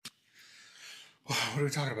What are we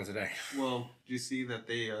talking about today? Well, do you see that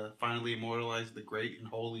they finally immortalized the great and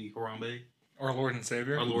holy Harambe? Our Lord and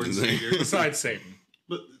Savior? Our Lord and Savior. Besides Satan.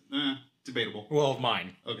 But, debatable. Well,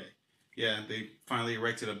 mine. Okay. Yeah, they finally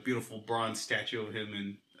erected a beautiful bronze statue of him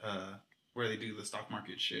in where they do the stock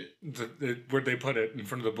market shit. Where'd they put it? In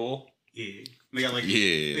front of the bull? Yeah. They got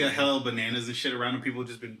they got hell of bananas and shit around, and people have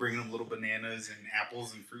just been bringing them little bananas and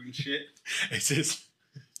apples and fruit and shit. It's just...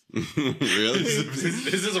 Really?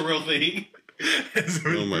 This is a real thing.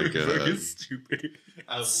 Oh my god. Stupid.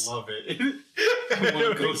 I love it. I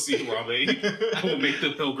want to go see Harambe. I will make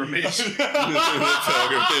the pilgrimage.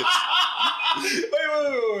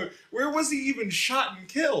 Wait. Where was he even shot and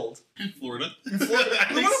killed? In Florida. What the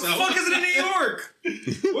fuck is it in New York?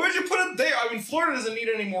 Why would you put it there? I mean, Florida doesn't need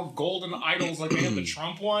any more golden idols like they have the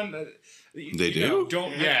Trump one. They do?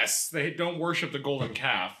 Yes, they don't worship the golden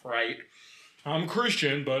calf, right? I'm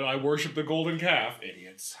Christian, but I worship the golden calf.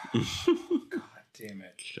 Idiots. God damn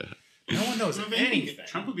it. God. No one knows anything.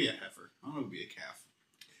 Trump would be a heifer. I don't know, would be a calf.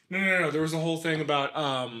 No. There was a whole thing about... Yeah,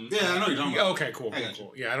 I know what you're talking about. Okay, cool.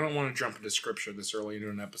 Yeah, I don't want to jump into scripture this early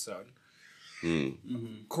into an episode.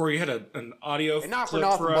 Mm. Corey, you had an audio And not for clip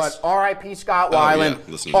nothing, for us. but R.I.P. Scott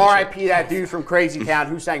Weiland, R.I.P. that dude from Crazy Town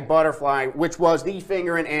who sang Butterfly, which was the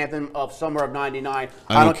fingering anthem of summer of '99.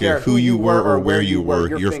 I don't care who you were or where you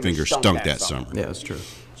were, your finger stunk that summer. Yeah, that's true.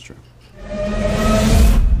 That's true.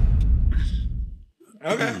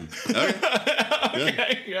 Okay.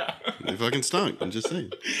 Okay. Yeah. They fucking stunk. I'm just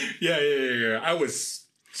saying. Yeah. I was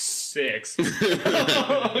 6. Yeah,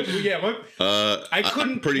 I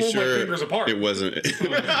couldn't I'm pretty pull sure my fingers apart. It wasn't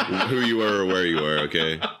who you were or where you were,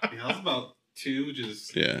 okay? Yeah, I was about 2,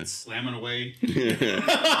 just slamming away.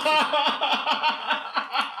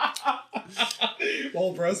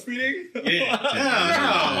 While breastfeeding? Yeah.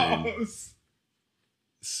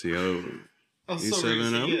 CO. I was so E7, ready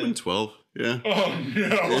to I would have been 12. Yeah. Oh,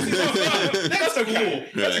 no. That's okay.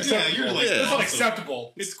 That's acceptable. Yeah, you're like, That's awesome.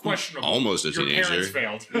 unacceptable. It's questionable. Almost a Your teenager. parents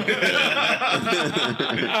failed.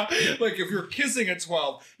 Like, if you're kissing at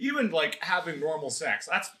 12, even, like, having normal sex,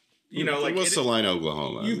 that's, you know, like... What's Salina,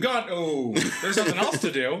 Oklahoma? You've got... Oh, there's nothing else to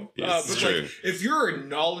do. Yes, but, true. like, if you're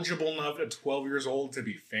knowledgeable enough at 12 years old to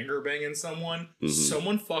be finger-banging someone,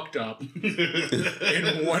 someone fucked up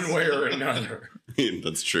in one way or another.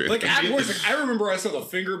 That's true. Like, afterwards, I remember I saw the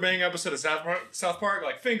finger bang episode of South Park,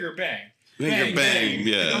 like, finger bang. Finger bang,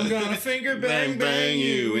 yeah. I'm gonna finger bang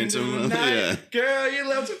you into the night. Girl, you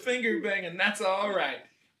love to finger bang, and that's all right.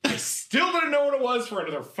 I still didn't know what it was for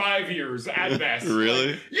another 5 years at best.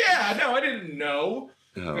 Really? Like, yeah, no, I didn't know.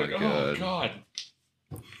 Oh, my Like, God. Oh, God.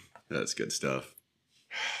 That's good stuff.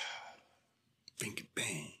 Finger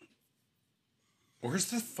bang. Where's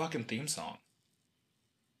the fucking theme song?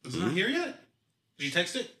 Is it not here yet? Did you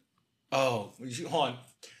text it? Oh, hold on.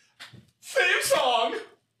 Theme song!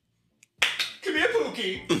 Come here,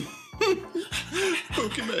 Pookie.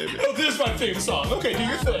 Pookie baby. Oh, this is my theme song. Okay, do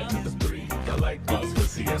your thing. I like good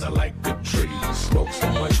pussy and I like good trees. Smoke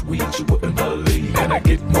so much weed you wouldn't believe. And I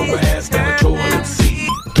get more ass than a toilet seat.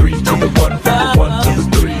 3 to the 1, from the 1 to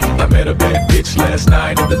the 3. I met a bad bitch last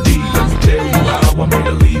night in the D. Let me tell you how I made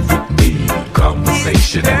her leave with me.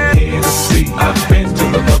 Conversation and Hennessy. I've been to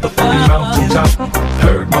the motherfucking mountaintop.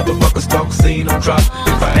 Heard motherfuckers talk, seen them drop.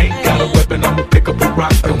 If I ain't got a weapon, I'ma pick up a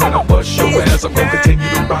rock. And when I bust your ass, I'm gonna continue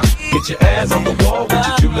to rock. Get your ass on the wall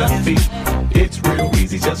with your 2 left feet. It's real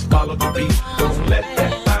easy, just follow the beat. Don't let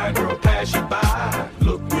that fine girl pass you by.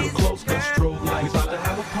 Look real close, cause strobe lights about to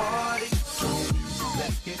have a party.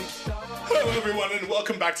 Let's get it started. Hello, everyone, and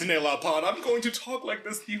welcome back to Nail Out Pod. I'm going to talk like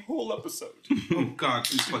this the whole episode. Oh, God,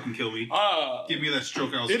 please fucking kill me. Give me that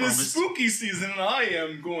stroke I was It promised. is spooky season, and I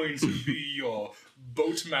am going to be your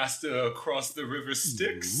boatmaster across the river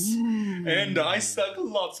Styx, and I suck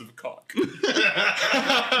lots of cock. Dude,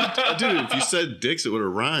 if you said dicks, it would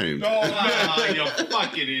have rhymed. Oh, you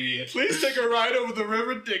fucking idiot. Please take a ride over the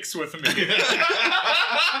river Styx with me.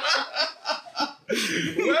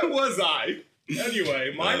 Where was I?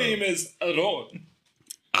 Anyway, my name is Aaron.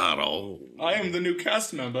 Aaron. I am the new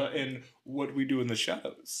cast member in What We Do in the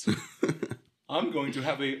Shadows. I'm going to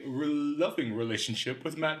have a loving relationship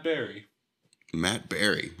with Matt Berry. Matt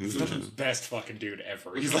Berry. He's the best fucking dude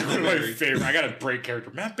ever. He's like one of my favorite. I got a break character.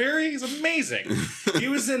 Matt Berry, he's amazing. He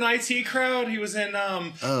was in IT Crowd. He was in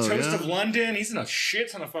Toast of London. He's in a shit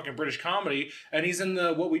ton of fucking British comedy. And he's in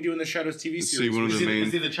the What We Do in the Shadows TV series. See, one of the main...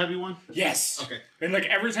 Is he the chubby one? Yes. Okay. And like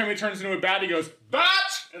every time he turns into a bat, he goes, bat!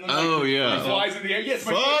 And then like, he flies in the air. Yes,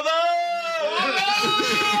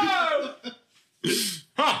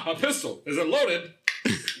 a pistol. Is it loaded?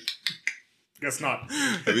 Guess not.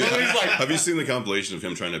 Have you seen the compilation of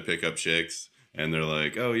him trying to pick up chicks? And they're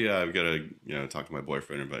like, oh yeah, I've got to, talk to my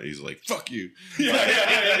boyfriend about it. He's like, fuck you.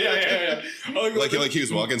 Yeah. Like he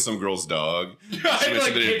was walking some girl's dog. I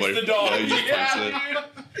like kicks the dog. I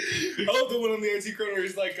love the one on the IT Crowd where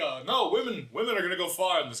he's like, no, women are gonna go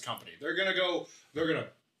far in this company. They're gonna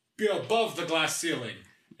be above the glass ceiling.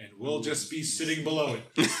 And we'll just be sitting below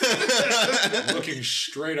it. Looking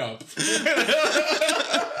straight up.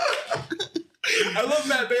 I love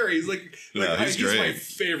Matt Berry. He's he's my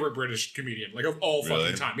favorite British comedian, of all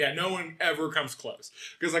fucking time. Yeah, no one ever comes close.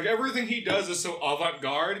 Because everything he does is so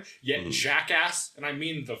avant-garde, yet jackass, and I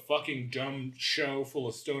mean the fucking dumb show full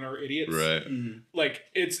of stoner idiots. Right.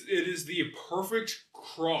 It is the perfect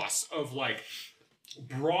cross of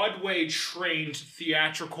Broadway trained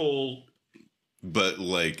theatrical, but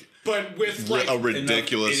with a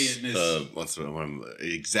ridiculous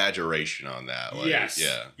exaggeration on that.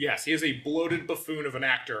 Yes, he is a bloated buffoon of an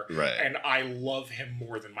actor, right? And I love him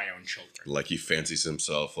more than my own children. He fancies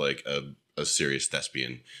himself a serious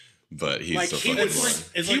thespian, but he's so he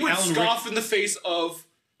fucking would scoff in the face of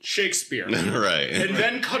Shakespeare, right? And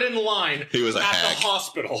then cut in line. He was at hack. The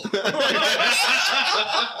hospital.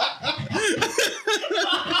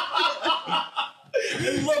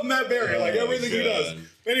 I love Matt Berry, everything he does.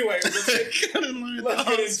 Anyway, let's get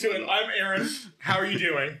into it. I'm Aaron. How are you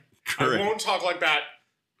doing? Great. I won't talk like that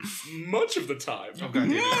much of the time. Oh, God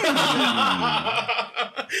damn it.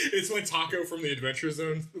 It's my Taco from the Adventure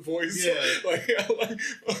Zone voice. Yeah.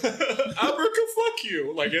 Abrica, fuck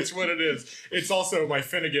you. It's what it is. It's also my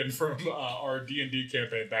Finnegan from our D&D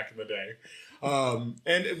campaign back in the day.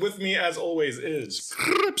 And with me, as always, is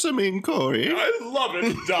Cripsamine Corey. I love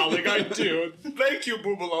it, darling. I do. Thank you,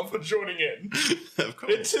 Boobalum, for joining in. Of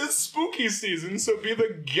course. It is spooky season, so be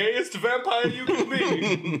the gayest vampire you can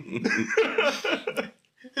be.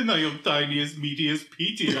 No, your tiniest, meatiest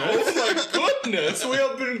PTO. Oh my goodness, we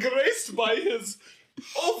have been graced by his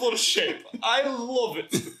oval shape. I love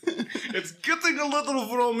it. It's getting a little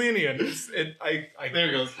Romanian. There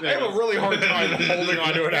it goes. I have a really hard time holding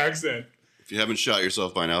on to an accent. If you haven't shot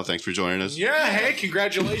yourself by now, thanks for joining us. Yeah, hey,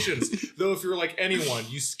 congratulations. Though if you're like anyone,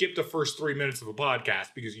 you skip the first 3 minutes of a podcast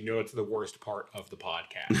because you know it's the worst part of the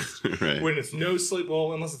podcast. Right. When it's no sleep,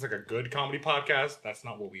 well, unless it's a good comedy podcast, that's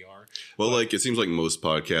not what we are. Well, it seems like most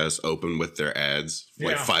podcasts open with their ads,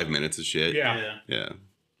 5 minutes of shit. Yeah.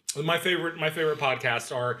 My favorite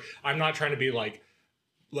podcasts are, I'm not trying to be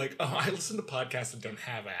I listen to podcasts that don't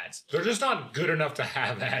have ads. They're just not good enough to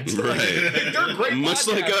have ads. Right. They're great Much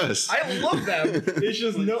podcasts. like us. I love them. It's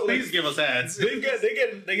just Please give us ads. They get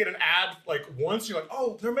an ad once. You're like,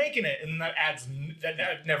 oh, they're making it, and that ad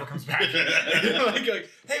never comes back. like,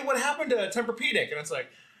 hey, what happened to Tempur-Pedic? And it's like,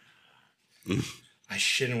 I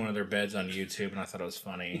shit in one of their beds on YouTube, and I thought it was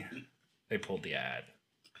funny. They pulled the ad.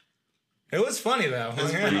 It was funny though. It's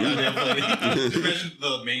pretty goddamn funny. Imagine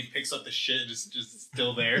the maid picks up the shit and just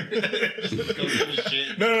still there. Just goes to the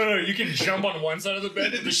shit. No. You can jump on one side of the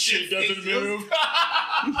bed and the shit doesn't move.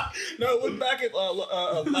 No, look back at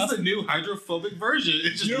this is a new hydrophobic version.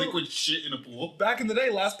 It's just liquid shit in a pool. Back in the day,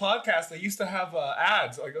 last podcast, they used to have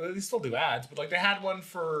ads. They still do ads, but they had one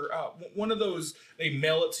for one of those. They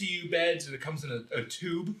mail it to you beds, and it comes in a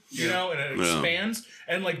tube, and it expands.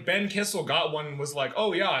 And Ben Kissel got one and was like,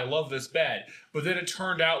 "Oh yeah, I love this bed." But then it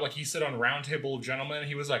turned out, he said on Roundtable of Gentlemen,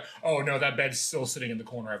 he was like, "Oh no, that bed's still sitting in the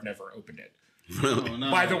corner. I've never opened it." Oh, no.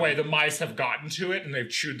 By the way, the mice have gotten to it and they've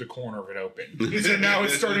chewed the corner of it open. So now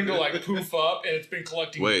it's starting to poof up, and it's been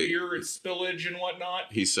collecting beer and spillage and whatnot.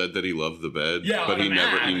 He said that he loved the bed, yeah, but he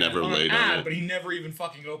never laid on it. But he never even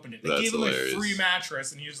fucking opened it. They That's gave him hilarious. a free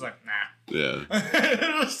mattress, and he was like, nah. Yeah.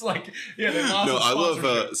 It's they lost No, I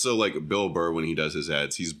love so Bill Burr, when he does his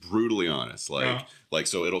ads, he's brutally honest.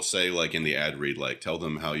 So it'll say in the ad read, tell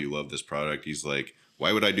them how you love this product. He's like,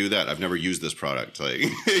 why would I do that? I've never used this product.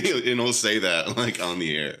 And he'll say that on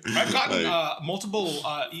the air. I've gotten multiple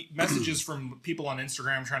messages from people on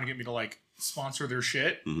Instagram trying to get me to sponsor their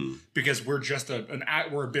shit because we're just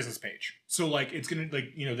we're a business page. So it's gonna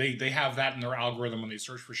they have that in their algorithm when they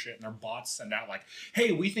search for shit, and their bots send out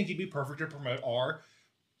hey, we think you'd be perfect to promote our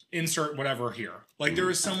insert whatever here. There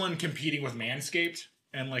is someone competing with Manscaped.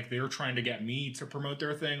 And they're trying to get me to promote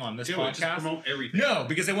their thing on this podcast. Just promote everything. No,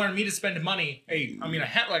 because they wanted me to spend money. Hey, I mean, I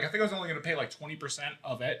think I was only going to pay 20%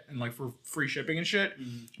 of it, and for free shipping and shit.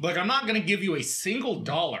 But I'm not going to give you a single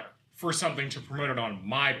dollar for something to promote it on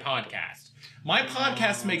my podcast. My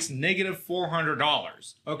podcast makes negative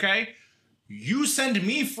 $400. Okay, you send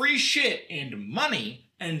me free shit and money,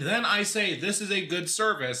 and then I say this is a good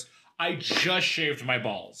service. I just shaved my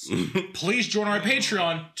balls. Please join our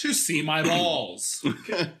Patreon to see my balls.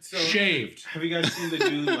 So, shaved. Have you guys seen the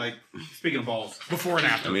new, like, speaking of balls, before and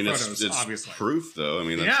after photos, it's obviously. proof, though. I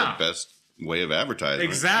mean, that's the best way of advertising.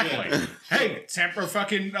 Exactly. Yeah. Hey, Tampa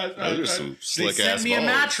fucking... those are some slick they ass sent me balls. a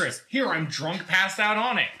mattress. Here, I'm drunk, passed out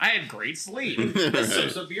on it. I had great sleep.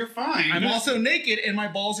 so you're fine. I'm also naked, and my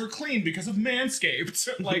balls are clean because of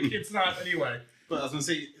Manscaped. Like, it's not... Anyway. But I was going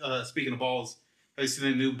to say, speaking of balls, have you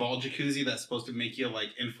seen the new ball jacuzzi that's supposed to make you, like,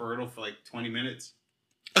 infertile for, like, 20 minutes?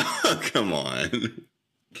 Come on.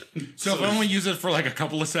 So if I only use it for, like, a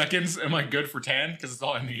couple of seconds, am I good for 10? Because it's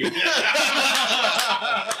all I need.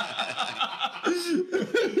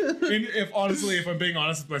 And if I'm being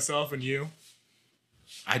honest with myself and you,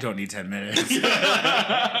 I don't need 10 minutes.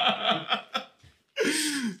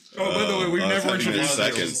 Oh, by the way, we've never introduced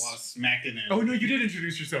seconds. Smacking in. Oh no, you did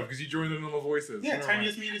introduce yourself because you joined the normal voices. Yeah, Tiny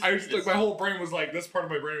just made his I was like, my whole brain was like, this part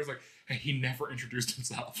of my brain was like, hey, he never introduced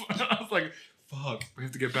himself. I was like, fuck, we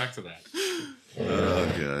have to get back to that. Oh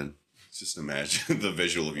god, just imagine the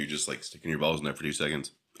visual of you just like sticking your balls in there for 2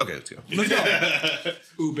 seconds. Okay, let's go. Let's go.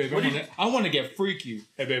 Ooh, baby, I want to get freaky.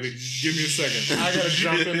 Hey, baby, give me a second. I gotta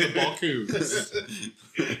jump in the balcoons.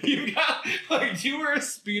 You got like, do you wear a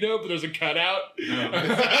Speedo, but there's a cutout? No.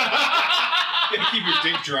 You gotta keep your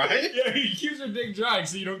dick dry? Yeah, you keep your dick dry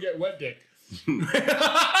so you don't get wet dick.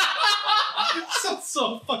 Sounds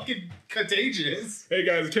so fucking contagious. Hey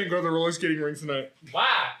guys, I can't go to the roller skating rink tonight.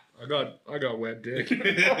 Why? I got wet dick.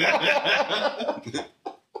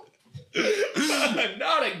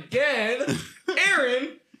 Not again.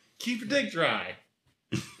 Aaron, keep your dick dry.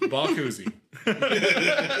 Ball koozie.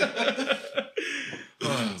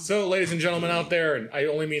 So, ladies and gentlemen out there, and I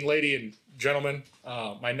only mean lady and gentlemen,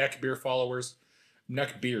 my neck beer followers,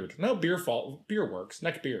 neck beard. No, beer works.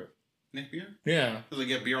 Neck beer. Neck beer? Yeah. Does it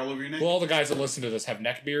get beer all over your neck? Well, all the guys that listen to this have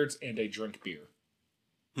neck beards and they drink beer.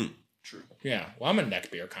 True. Yeah. Well, I'm a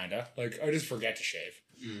neck beer, kind of. Like, I just forget to shave.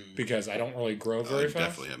 Because I don't really grow very fast. I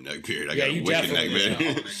definitely have neck beard. I Yeah, got a you wicked neck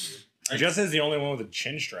definitely beard. Jess is the only one with a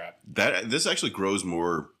chin strap. This actually grows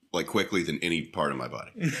more like quickly than any part of my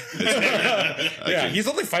body. Yeah, he's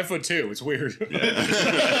only 5'2". It's weird.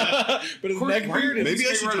 Yeah. But his neck beard is... Maybe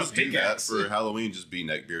I should right just up do big that ass. for Halloween. Just be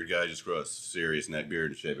neck beard guy. Just grow a serious neck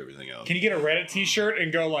beard and shave everything else. Can you get a Reddit t-shirt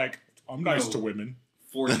and go like, I'm nice to women?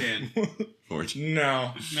 410.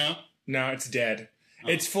 No. No? No, it's dead. Oh.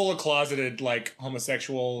 It's full of closeted, like,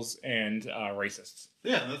 homosexuals and racists.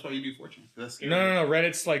 Yeah, that's why you do 4chan. That's scary. No.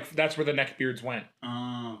 Reddit's like, that's where the neck beards went.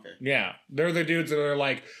 Oh, okay. Yeah. They're the dudes that are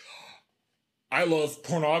like, I love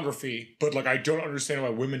pornography, but, like, I don't understand why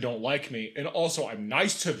women don't like me. And also, I'm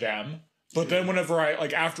nice to them. But then whenever I,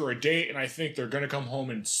 like, after a date and I think they're going to come home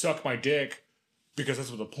and suck my dick because that's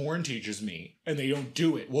what the porn teaches me, and they don't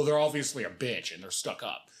do it, well, they're obviously a bitch and they're stuck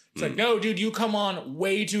up. It's like, no, dude, you come on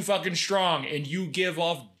way too fucking strong and you give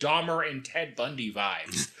off Dahmer and Ted Bundy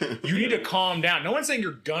vibes. You need to calm down. No one's saying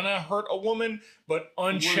you're gonna hurt a woman, but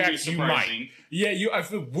unchecked you might. Yeah, I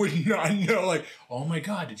would not know. Like, oh my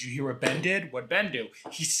God, did you hear what Ben did? What Ben do?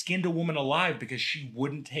 He skinned a woman alive because she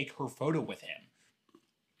wouldn't take her photo with him.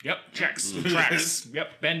 Yep, checks, tracks.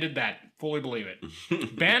 Yep, Ben did that. Fully believe it.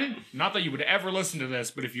 Ben, not that you would ever listen to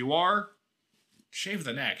this, but if you are, shave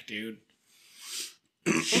the neck, dude.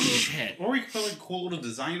 Shit. Or we could put like cool little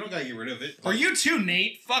design. You don't gotta get rid of it. Are you too,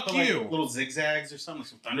 Nate? Fuck put, you. Like, little zigzags or something, like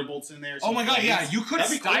some thunderbolts in there. Oh my God, flames. yeah. You could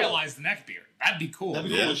That'd be stylize the neck beard. That'd be cool. That'd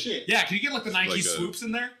be cool as shit. Yeah, can you get like the Nike like swoops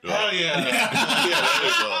in there? Hell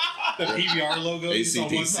yeah. The PBR logo is on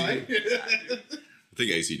one AC/DC. side. I think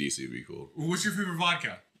AC/DC would be cool. What's your favorite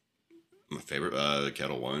vodka? My favorite,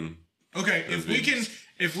 Kettle One. Okay, if we can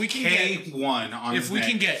K1 on if his we neck.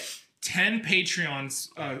 can get 10 Patreon's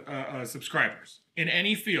subscribers in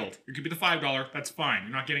any field, it could be the $5. That's fine.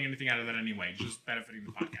 You're not getting anything out of that anyway. You're just benefiting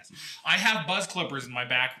the podcast. I have buzz clippers in my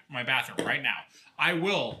bathroom right now. I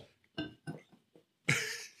will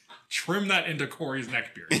trim that into Corey's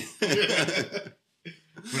neck beard.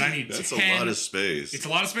 But I need That's 10. a lot of space. It's a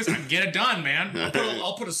lot of space. I can get it done, man.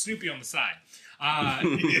 I'll put a Snoopy on the side. That's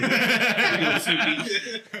You your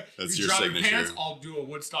drop signature. Your pants, I'll do a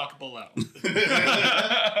Woodstock below. We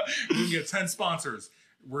can get 10 sponsors.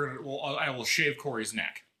 I will shave Corey's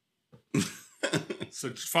neck. So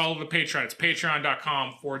just follow the Patreon. It's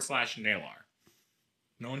patreon.com/Nailar.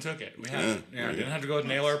 No one took it. We haven't. Yeah, didn't have to go with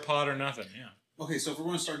Nailar Pod or nothing. Yeah. Okay, so if we're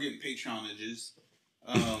going to start getting Patreonages,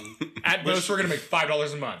 at most we're going to make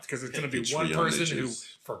 $5 a month because it's going to be one person who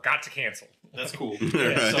forgot to cancel. that's cool.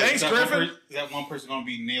 Yeah. So Thanks, Griffin. Is that one person going to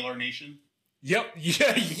be Nailar Nation? Yep.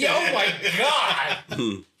 Yeah. Oh my God.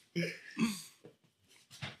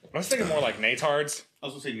 I was thinking more like Natards. I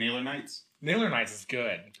was gonna say Nailer Nights. Nailer Nights is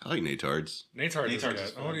good. I like Natards. Natards is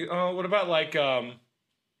good. What about like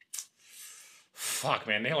fuck,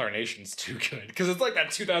 man, Nailer Nation's too good because it's like that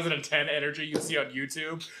 2010 energy you see on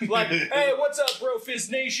YouTube. Like, hey, what's up, bro? Fizz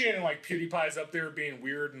Nation, and like PewDiePie's up there being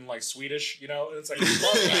weird and like Swedish, you know? It's like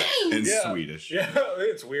and Swedish. Yeah,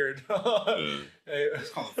 it's weird. It's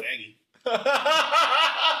called a faggy.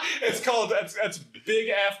 It's called that's big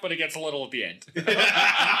F, but it gets a little at the end.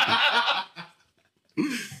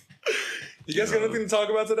 You guys got anything to talk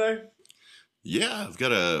about today? Yeah, I've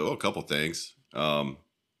got a couple things.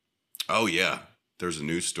 Oh yeah, there's a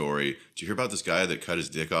news story. Did you hear about this guy that cut his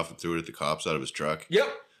dick off and threw it at the cops out of his truck? Yep.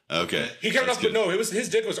 Okay. He cut it off, but no, his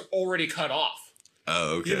dick was already cut off.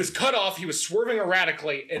 Oh, okay. He was cut off. He was swerving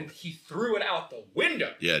erratically, and he threw it out the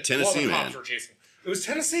window. Yeah, Tennessee, while the man. cops were chasing him. It was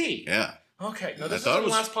Tennessee. Yeah. Okay. No, this was on the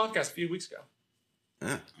last podcast a few weeks ago.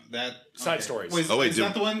 Yeah. Side stories. Wait, is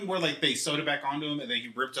that the one where like they sewed it back onto him and then he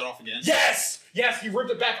ripped it off again? Yes! Yes, he ripped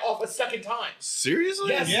it back off a second time. Seriously?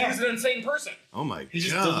 Yes, Yeah. He's an insane person. Oh my god. He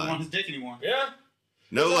just doesn't want his dick anymore. Yeah.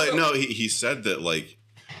 No, he said that like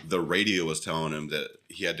the radio was telling him that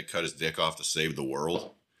he had to cut his dick off to save the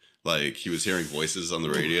world. Like he was hearing voices on the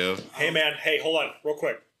radio. Hey man, hey, hold on, real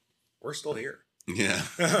quick. We're still here. Yeah.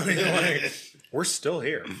 I mean, like, we're still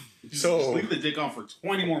here. Just So leave the dick on for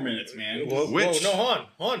 20 more minutes, man. Whoa, Which- no, hold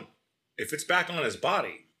on. If it's back on his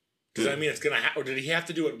body, does that mean it's gonna? Or did he have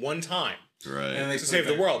to do it one time Right. And they to put save it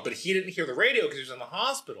the back. world? But he didn't hear the radio because he was in the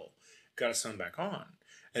hospital. Got his son back on,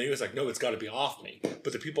 and he was like, "No, it's got to be off me."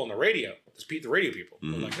 But the people on the radio, the radio people, were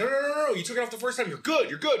like, "No! You took it off the first time. You're good.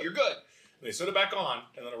 You're good. And they set it back on,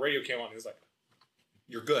 and then the radio came on. And he was like,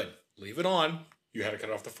 "You're good. Leave it on. You had to cut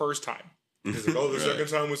it off the first time." He's like, "Oh, the second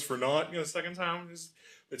time was for naught. The second time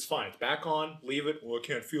it's fine. It's back on. Leave it. Well, I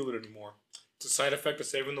can't feel it anymore. It's a side effect of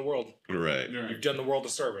saving the world. Right. You've done the world a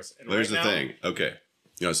service." And There's right the now, thing. Okay.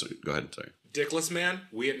 No, so go ahead. Sorry. Dickless man,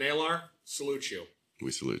 we at Nailar salute you.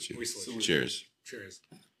 We salute you. We salute you. Cheers. Cheers.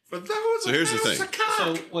 For those So here's the thing.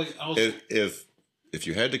 So, wait, I was... If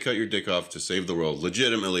you had to cut your dick off to save the world,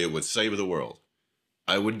 legitimately it would save the world.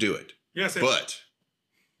 I would do it. Yes, But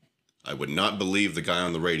I would not believe the guy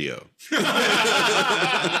on the radio. That's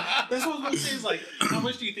what I was about to say is like, how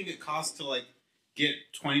much do you think it costs to like get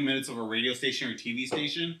 20 minutes of a radio station or TV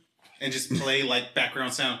station and just play like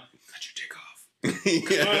background sound? Cut your dick off.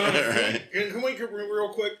 Yeah, right. Can we real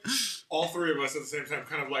quick? All three of us at the same time,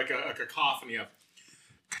 kind of like a cacophony of.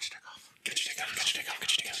 Cut your dick off. Cut your dick off. Cut your dick off.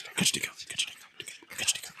 Cut your dick off. Cut your dick off. Cut your dick off. Cut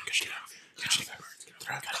your dick off. Cut your dick off. Cut your dick off.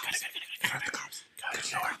 Cut your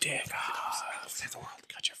dick off. Cut your dick off. Save the world.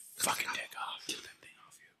 Cut your fucking dick off. Get that thing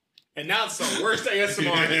off you. And now it's the worst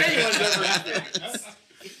ASMR anyone's ever experienced.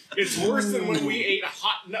 It's worse than when we ate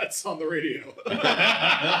hot nuts on the radio.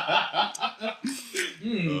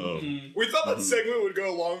 We thought that segment would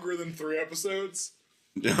go longer than 3 episodes.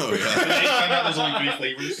 Oh, yeah. There's only 3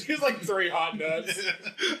 flavors. He's like 3 hot nuts.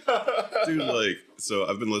 Dude, like, so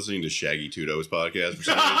I've been listening to Shaggy Tudo's podcast for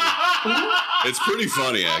some reason. It's pretty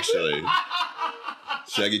funny, actually.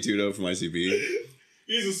 Shaggy Tudo from ICP.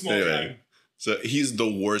 He's a small Anyway. guy. So he's the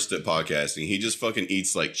worst at podcasting. He just fucking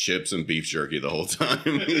eats like chips and beef jerky the whole time.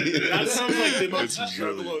 That sounds like the most It's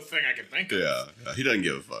juggalo really- thing I can think of. Yeah, he doesn't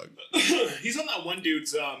give a fuck. He's on that one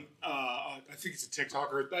dude's I think it's a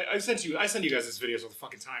TikToker. I send you guys this videos all the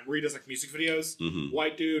fucking time where he does like music videos. Mhm.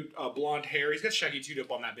 White dude, blonde hair. He's got Shaggy Tudo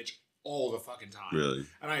up on that bitch all the fucking time. Really?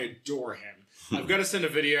 And I adore him. I've got to send a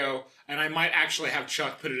video, and I might actually have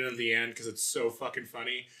Chuck put it in the end because it's so fucking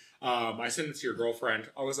funny. I sent it to your girlfriend.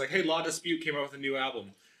 I was like, "Hey, Law Dispute came out with a new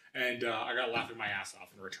album," and I got laughing my ass off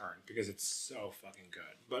in return because it's so fucking good.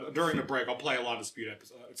 But during the break, I'll play a Law Dispute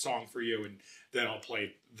song for you, and then I'll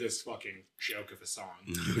play this fucking joke of a song.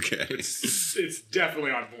 Okay. It's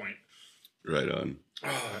definitely on point. Right on.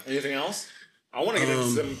 Anything else? I want to get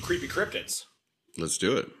into some creepy cryptids. Let's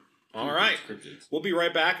do it. All right. We'll be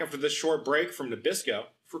right back after this short break from Nabisco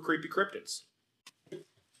for creepy cryptids.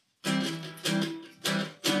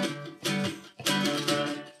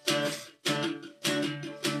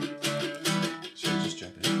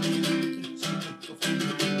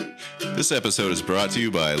 This episode is brought to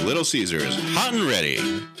you by Little Caesars Hot and Ready.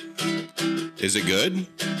 Is it good?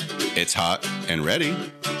 It's hot and ready.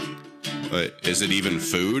 But is it even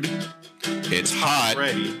food? It's hot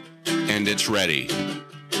Ready. and it's ready.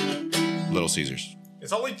 Little Caesars.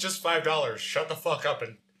 It's only just $5. Shut the fuck up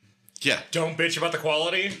and Yeah, don't bitch about the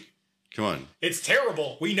quality. come on. It's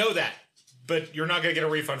terrible. We know that. But you're not going to get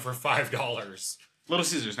a refund for $5. Little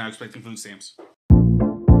Caesars now expecting food stamps.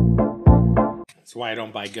 That's why I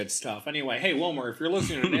don't buy good stuff. Anyway, hey, Wilmer, if you're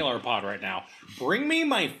listening to Nail Pod right now, bring me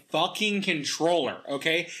my fucking controller,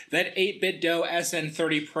 okay? That 8BitDo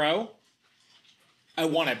SN30 Pro, I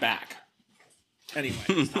want it back.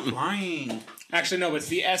 Anyway. Stop lying. Actually, no, it's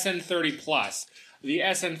the SN30 Plus. The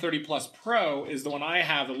SN30 Plus Pro is the one I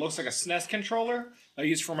have that looks like a SNES controller I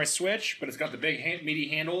use for my Switch, but it's got the big meaty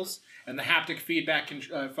handles and the haptic feedback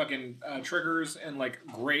triggers and like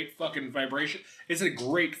great fucking vibration. It's a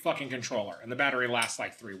great fucking controller, and the battery lasts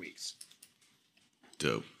like 3 weeks.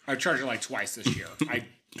 Dope. I've charged it like twice this year. I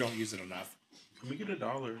don't use it enough. Can we get $1?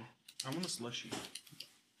 I want a slushie.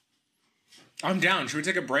 I'm down. Should we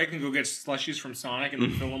take a break and go get slushies from Sonic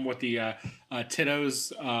and fill them with the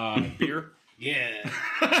Tito's beer?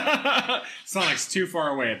 Yeah. Sonic's too far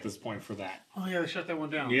away at this point for that. Oh, yeah, they shut that one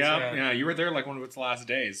down. Yeah. You were there like one of its last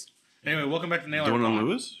days. Anyway, welcome back to Nail The one on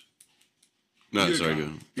Lewis? No, Utica. sorry.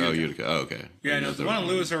 Oh, Utica. Oh, okay. Yeah, no, the one on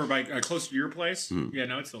Lewis over by close to your place. Yeah,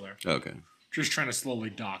 no, it's still there. Okay. Just trying to slowly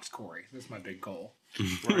dox Corey. That's my big goal.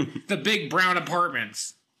 The big brown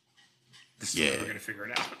apartments. This is where we're gonna figure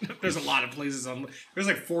it out. There's a lot of places on. There's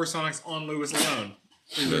like 4 Sonics on Lewis alone.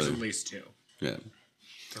 There's at least 2. Yeah.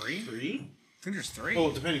 3? 3? I think there's 3.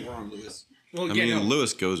 Oh, depending where on Lewis. Well, I mean,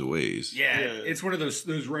 Lewis goes a ways. Yeah, it's one of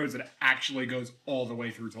those roads that actually goes all the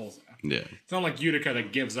way through Tulsa. Yeah. It's not like Utica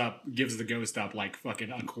that gives the ghost up like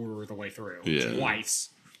fucking a quarter of the way through. Yeah. Twice.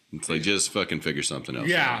 It's like, just fucking figure something else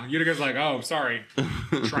Yeah, Utica's like, oh, sorry.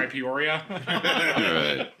 Try Peoria.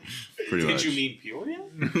 Right. Pretty much. Did you mean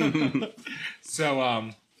Peoria?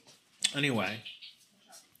 So, anyway.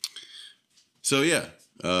 So, yeah.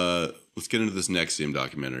 Let's get into this NXIVM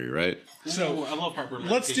documentary, right? So, I love Harper.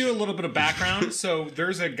 Let's do a little bit of background. So,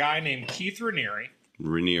 there's a guy named Keith Raniere.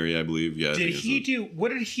 Raniere, I believe. Yeah. What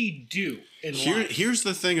did he do in life? Here's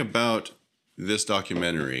the thing about this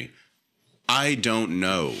documentary. I don't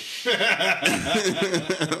know.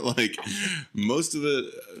 Like, most of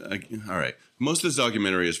this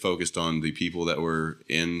documentary is focused on the people that were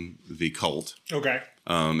in the cult. Okay.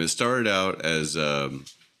 It started out as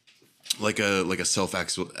like a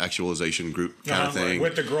self-actualization group kind of thing.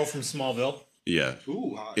 With the girl from Smallville. Yeah.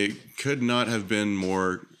 Ooh, hot. It could not have been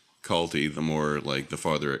more culty the more like the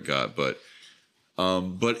farther it got, but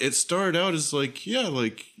it started out as like, yeah,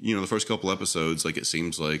 like, you know, the first couple episodes, like, it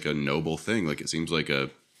seems like a noble thing. Like, it seems like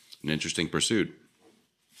an interesting pursuit.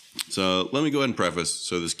 So let me go ahead and preface.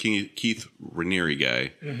 So this Keith Raniere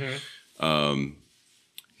guy,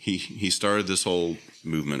 he started this whole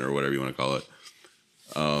movement or whatever you want to call it.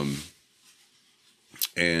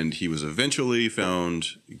 And he was eventually found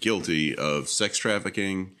guilty of sex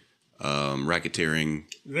trafficking, racketeering.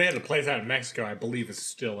 They had a place out in Mexico, I believe, is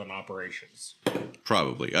still in operations.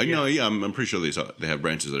 Probably. I'm pretty sure they have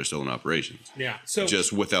branches that are still in operations. Yeah. So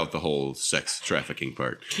just without the whole sex trafficking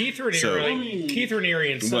part. Keith Raniere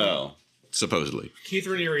supposedly. Keith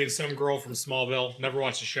Raniere and some girl from Smallville. Never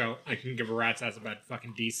watched the show. I couldn't give a rat's ass about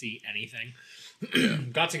fucking DC anything.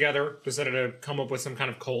 Got together, decided to come up with some kind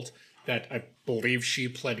of cult that I believe she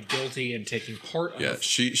pled guilty in taking part of. Yeah,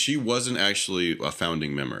 she wasn't actually a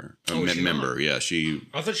founding member. Member. Yeah,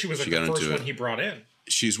 I thought she was like the first one he brought in.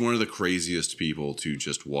 She's one of the craziest people to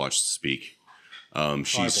just watch speak.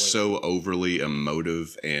 She's so overly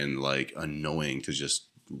emotive and like annoying to just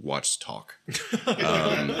watch talk. But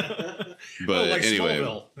like anyway,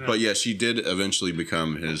 Smallville. Yeah. But yeah, she did eventually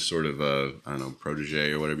become his sort of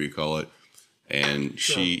protege or whatever you call it, and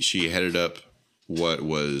she headed up what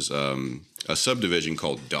was a subdivision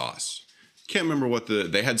called DOS. Can't remember what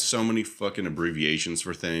they had so many fucking abbreviations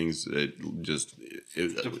for things. That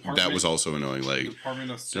was also annoying. Like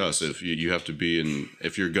Department of DOS. If you have to be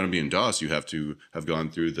if you're going to be in DOS, you have to have gone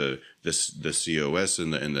through the COS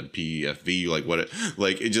and the PFV. Like what?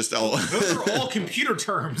 It just all. Those are all computer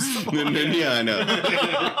terms. Yeah, I know.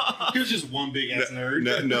 He was just one big ass nerd.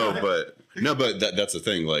 But that's the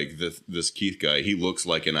thing. Like this Keith guy, he looks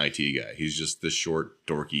like an IT guy. He's just this short,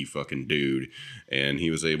 dorky fucking dude, and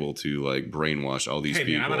he was able to like brainwash all these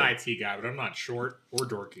people. Man, I'm an IT guy, but I'm not short or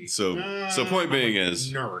dorky. So point being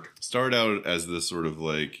is, nerd. Start out as this sort of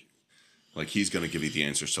like he's going to give you the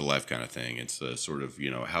answers to life kind of thing. It's a sort of,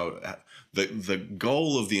 how the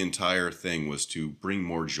goal of the entire thing was to bring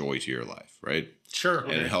more joy to your life, right? Sure,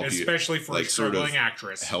 and help especially you, for a struggling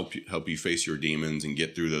actress. Help you face your demons and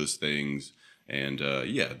get through those things. And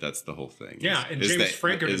that's the whole thing. Yeah, and James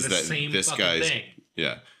Franco did the same fucking thing.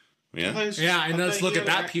 Yeah. Yeah, and let's look at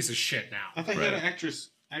that piece of shit now. I thought he had an actress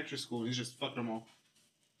school and he's just fucking them all.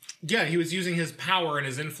 Yeah, he was using his power and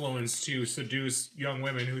his influence to seduce young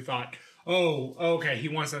women who thought, oh, okay, he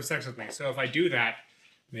wants to have sex with me. So if I do that,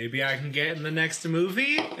 maybe I can get in the next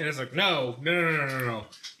movie. And it's like, no.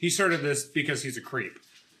 He started this because he's a creep.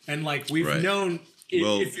 And like we've known,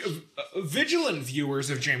 if vigilant viewers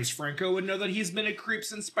of James Franco would know that he's been a creep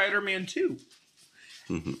since Spider-Man 2.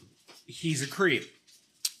 Mm-hmm. He's a creep.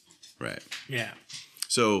 Right. Yeah.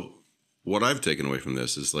 So what I've taken away from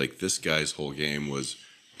this is like this guy's whole game was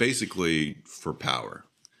basically for power.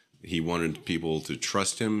 He wanted people to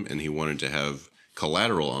trust him, and he wanted to have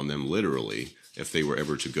collateral on them, literally, if they were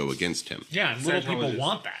ever to go against him. Yeah, and little people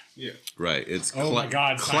want that. Yeah. Right. It's my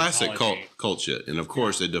God, classic cult shit. And of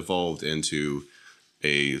course, it devolved into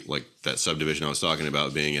like that subdivision I was talking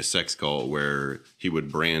about being a sex cult where he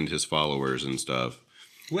would brand his followers and stuff.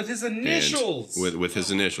 With his initials. With his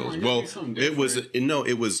initials. Well, it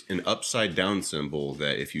was an upside down symbol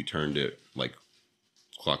that if you turned it like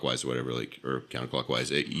clockwise or whatever, like, or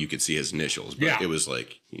counterclockwise, you could see his initials. But it was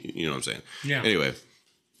like, you know what I'm saying? Yeah. Anyway,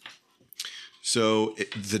 so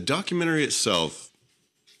the documentary itself,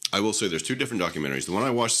 I will say there's two different documentaries. The one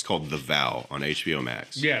I watched is called The Vow on HBO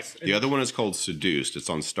Max. Yes. The other one is called Seduced. It's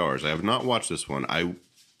on Stars. I have not watched this one. I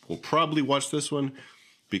will probably watch this one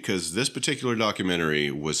because this particular documentary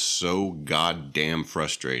was so goddamn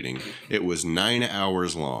frustrating. It was 9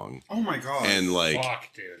 hours long. Oh my God. And like Fuck,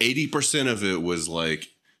 dude. 80% of it was like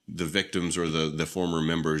the victims or the former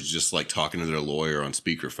members just like talking to their lawyer on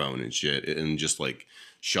speakerphone and shit, and just like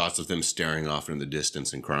shots of them staring off into the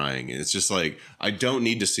distance and crying. And it's just like, I don't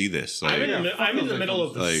need to see this. Like, I'm in the middle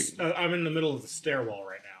of the stairwell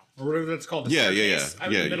right now, or whatever that's called. I'm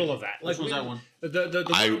in the middle of that. Like, which was that one? The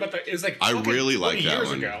one about the, it was like I really like that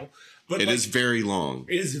one. Ago, but it like, is very long.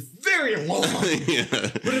 It is very long. Yeah.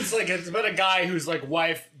 But it's about a guy whose like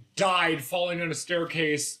wife died falling down a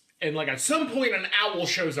staircase, and like at some point an owl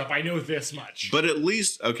shows up. I know this much. But at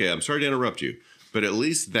least, okay, I'm sorry to interrupt you, but at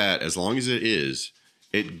least that, as long as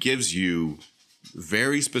it gives you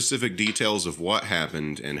very specific details of what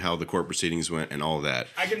happened and how the court proceedings went and all that.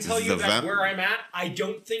 I can tell you that where I'm at, I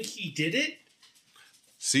don't think he did it.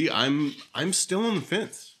 See, I'm still on the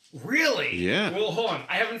fence. Really? Yeah. Well, hold on.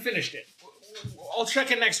 I haven't finished it. I'll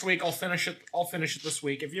check it next week. I'll finish it this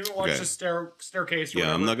week. If you haven't watched the staircase, or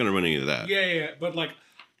whatever, I'm not going to run into that. Yeah. But like,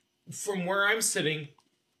 from where I'm sitting,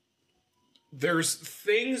 there's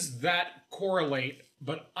things that correlate,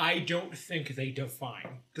 but I don't think they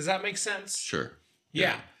define. Does that make sense? Sure.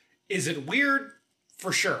 Yeah. Is it weird?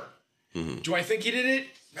 For sure. Mm-hmm. Do I think he did it?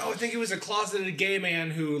 No, I think it was a closeted gay man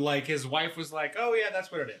who, like, his wife was like, "Oh yeah,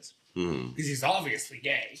 that's what it is," because he's obviously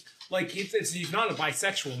gay. Like, he's not a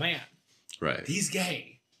bisexual man. Right. He's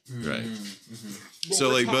gay. Right. Mm-hmm.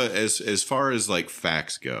 So, like, but as far as like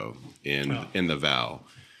facts go in The Vow,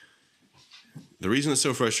 the reason it's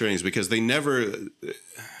so frustrating is because they never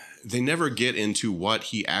get into what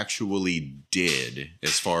he actually did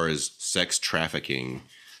as far as sex trafficking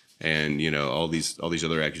and, you know, all these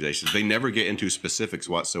other accusations. They never get into specifics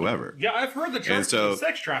whatsoever. Yeah, I've heard the charge of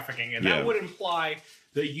sex trafficking, and that would imply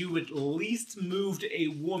that you at least moved a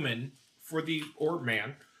woman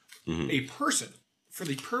a person for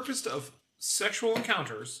the purpose of sexual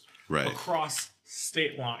encounters across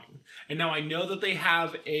state line. And now I know that they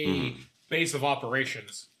have a base of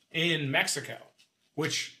operations in Mexico,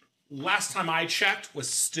 which last time I checked was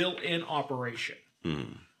still in operation.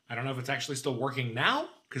 I don't know if it's actually still working now,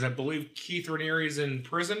 because I believe Keith Raniere is in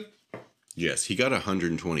prison. Yes, he got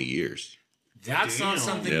 120 years. That's not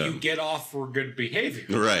something you get off for good behavior.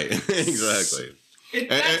 Right, exactly.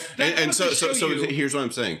 So here's what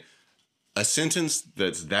I'm saying. A sentence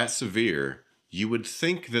that's that severe, you would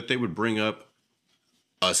think that they would bring up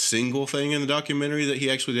a single thing in the documentary that he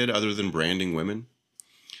actually did other than branding women.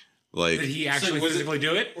 Like, did he actually physically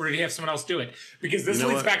do it, or did he have someone else do it? Because this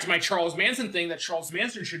leads back to my Charles Manson thing, that Charles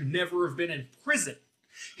Manson should never have been in prison.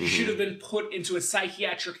 He should have been put into a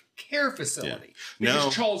psychiatric care facility.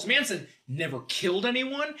 Because Charles Manson never killed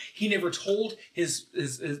anyone. He never told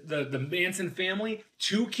the Manson family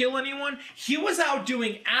to kill anyone. He was out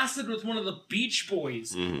doing acid with one of the Beach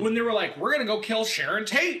Boys when they were like, "We're gonna go kill Sharon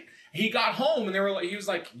Tate." He got home and he was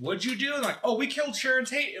like, "What'd you do?" And like, "Oh, we killed Sharon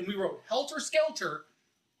Tate," and we wrote "Helter Skelter"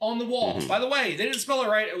 on the wall. By the way, they didn't spell it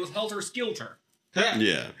right. It was Helter Skelter.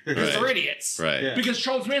 Yeah, because they're idiots. Right. Yeah. Because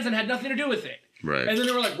Charles Manson had nothing to do with it. Right. And then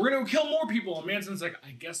they were like, "We're going to kill more people." And Manson's like, "I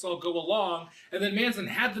guess I'll go along." And then Manson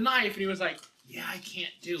had the knife and he was like, "Yeah, I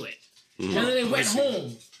can't do it." And then they went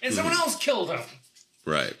home and someone else killed him.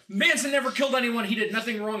 Right. Manson never killed anyone. He did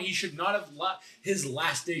nothing wrong. He should not have his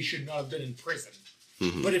last day should not have been in prison.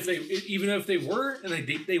 But even if they were, and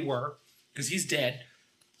they were, because he's dead,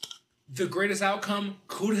 the greatest outcome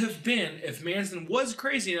could have been if Manson was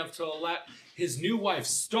crazy enough to let his new wife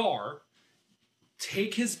Star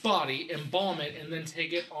take his body, embalm it, and then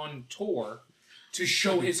take it on tour to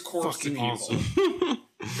show his corpse to people. Awesome.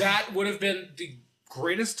 That would have been the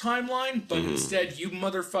greatest timeline, but instead you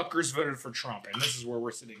motherfuckers voted for Trump, and this is where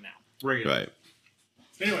we're sitting now. Right.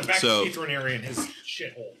 Anyway, back to Keith Raniere and his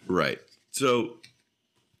shithole. Right. So,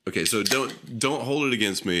 okay, so don't hold it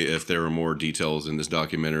against me if there are more details in this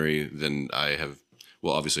documentary than I have.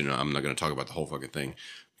 Well, obviously, no, I'm not going to talk about the whole fucking thing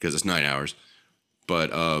because it's 9 hours.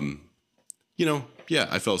 But, you know, yeah,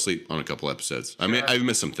 I fell asleep on a couple episodes. Sure. I mean, I've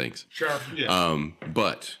missed some things. Sure. Yeah.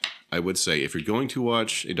 But I would say if you're going to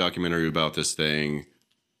watch a documentary about this thing,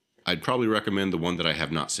 I'd probably recommend the one that I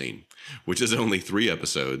have not seen, which is only 3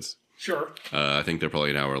 episodes. Sure. I think they're probably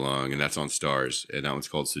an hour long, and that's on Starz, and that one's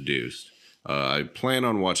called Seduced. I plan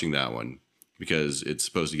on watching that one because it's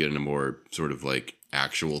supposed to get into more sort of like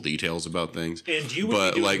actual details about things. And you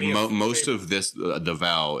would but like most of this, The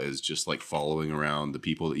Vow is just like following around the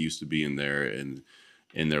people that used to be in there and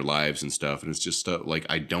in their lives and stuff, and it's just stuff like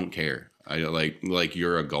I don't care. I like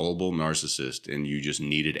you're a gullible narcissist and you just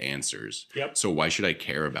needed answers. Yep. So why should I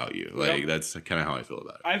care about you? Like that's kind of how I feel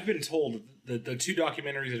about it. I've been told that the 2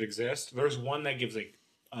 documentaries that exist, there's one that gives an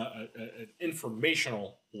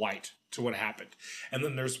informational light to what happened, and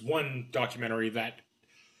then there's one documentary that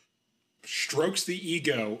strokes the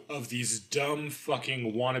ego of these dumb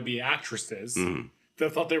fucking wannabe actresses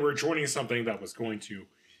that thought they were joining something that was going to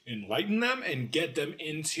enlighten them and get them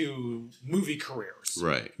into movie careers.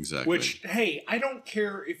 Right, exactly. Which, hey, I don't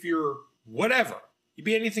care if you're whatever. You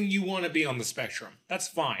be anything you want to be on the spectrum. That's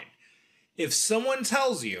fine. If someone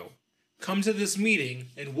tells you, come to this meeting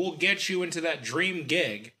and we'll get you into that dream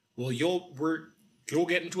gig, well, you'll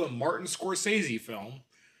get into a Martin Scorsese film.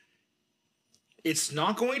 It's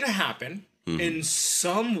not going to happen. And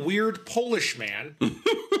some weird Polish man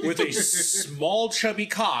with a small chubby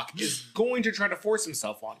cock is going to try to force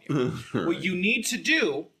himself on you. Right. What you need to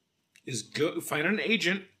do is go find an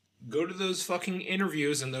agent, go to those fucking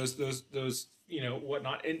interviews and those you know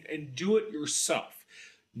whatnot, and do it yourself.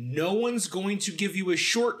 No one's going to give you a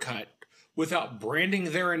shortcut without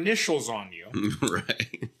branding their initials on you.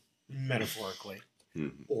 Right. Metaphorically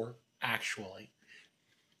or actually.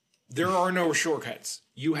 There are no shortcuts.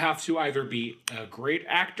 You have to either be a great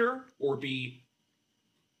actor or be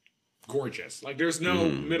gorgeous. Like, there's no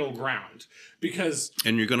middle ground. Because...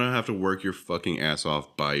 And you're going to have to work your fucking ass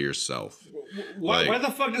off by yourself. Why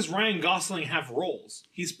the fuck does Ryan Gosling have roles?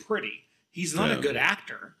 He's pretty. He's not a good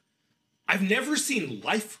actor. I've never seen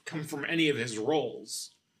life come from any of his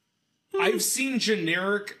roles. I've seen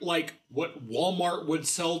generic, like, what Walmart would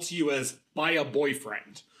sell to you as buy a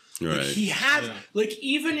boyfriend. Right. Like he had, like,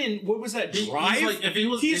 even in, what was that, Drive?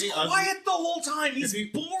 He's quiet the whole time. He's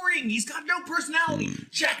boring. He's got no personality.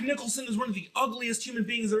 Jack Nicholson is one of the ugliest human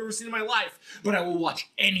beings I've ever seen in my life. But I will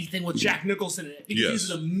watch anything with Jack Nicholson in it because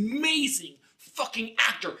he's an amazing fucking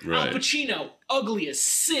actor. Right. Al Pacino, ugly as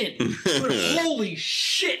sin. But holy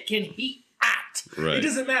shit, can he act? Right. It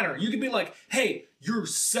doesn't matter. You can be like, hey, you're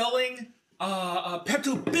selling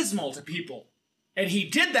Pepto-Bismol to people. And he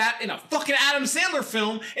did that in a fucking Adam Sandler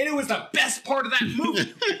film, and it was the best part of that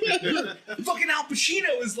movie. Fucking Al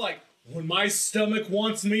Pacino is like, when my stomach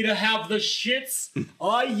wants me to have the shits,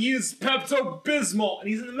 I use Pepto-Bismol. And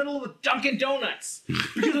he's in the middle of a Dunkin' Donuts.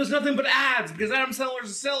 Because there's nothing but ads, because Adam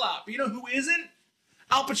Sandler's a sellout. But you know who isn't?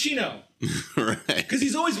 Al Pacino. Right. Because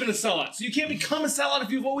he's always been a sellout. So you can't become a sellout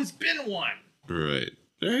if you've always been one. Right.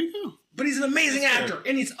 There you go. But he's an amazing actor,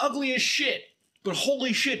 and he's ugly as shit. But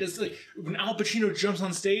holy shit, it's like when Al Pacino jumps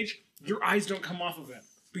on stage, your eyes don't come off of him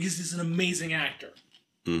because he's an amazing actor.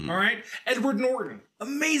 All right? Edward Norton,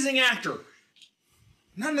 amazing actor.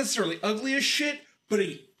 Not necessarily ugly as shit, but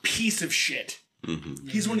a piece of shit.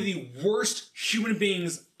 He's one of the worst human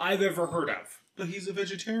beings I've ever heard of. But he's a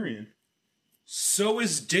vegetarian. So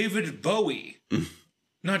is David Bowie.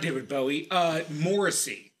 Not David Bowie,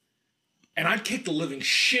 Morrissey. And I'd kick the living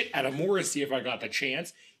shit out of Morrissey if I got the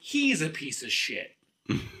chance. He's a piece of shit.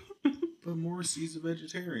 But Morrissey's a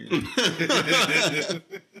vegetarian.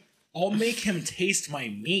 I'll make him taste my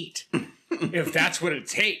meat if that's what it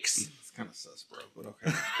takes. It's kind of sus, bro, but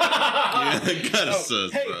okay. Yeah, kind of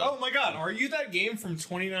sus, hey, bro. oh my god, are you that game from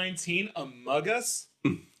 2019, Among Us?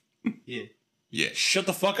 Yeah. Yeah. Shut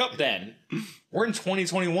the fuck up then. We're in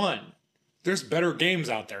 2021. There's better games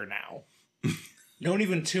out there now. No one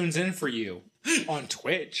even tunes in for you on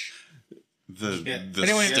Twitch. The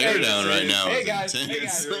stare down right now. Hey guys,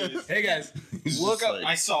 hey guys. Look up.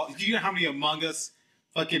 I saw. Do you know how many Among Us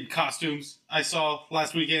fucking costumes I saw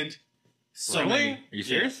last weekend? So many. Are you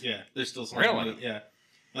serious? Yeah, there's still some. Really? Yeah.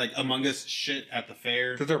 Like Among Us shit at the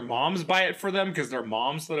fair. Did their moms buy it for them because their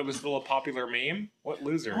moms thought it was still a popular meme? What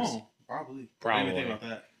losers? Oh, Probably. Probably. I didn't even think about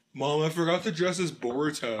that. Mom, I forgot to dress as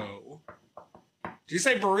Boruto. Did you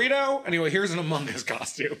say burrito? Anyway, here's an Among Us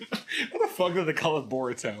costume. What the fuck did they call it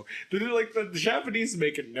Boruto? Did it like the Japanese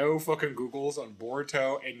make it no fucking Googles on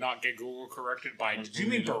Boruto and not get Google corrected by, did you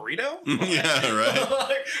mean burrito? Yeah, right.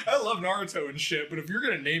 Like, I love Naruto and shit, but if you're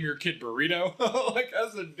gonna name your kid burrito, like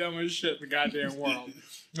that's the dumbest shit in the goddamn world.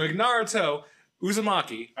 Like Naruto,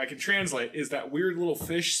 Uzumaki, I can translate, is that weird little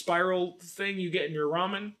fish spiral thing you get in your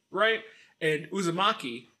ramen, right? And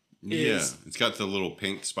Uzumaki is... Yeah, it's got the little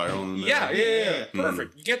pink spiral in the middle. Yeah.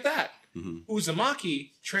 Perfect. You get that.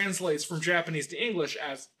 Uzumaki translates from Japanese to English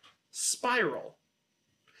as spiral.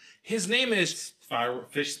 His name is...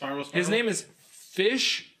 Fish spiral? His name is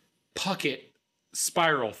Fish Pucket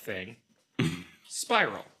Spiral Thing.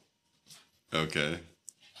 Spiral. Okay.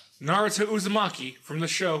 Naruto Uzumaki from the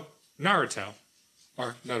show Naruto.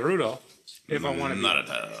 Or Naruto. If I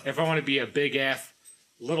want to be a big F,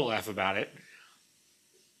 little F about it.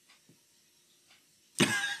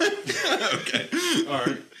 Okay. All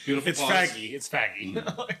right. Beautiful. It's faggy. It's faggy.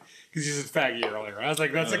 Because you said faggy earlier. I was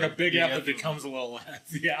like, that's like a big F that becomes a little F.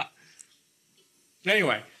 Yeah.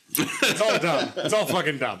 Anyway, it's all dumb. It's all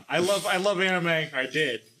fucking dumb. I love anime. I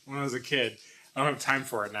did when I was a kid. I don't have time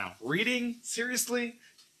for it now. Reading? Seriously?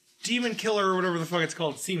 Demon Killer or whatever the fuck it's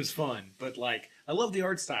called seems fun. But like, I love the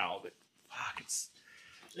art style. But fuck,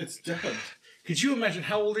 It's dumb. Could you imagine,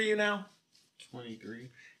 how old are you now? 23.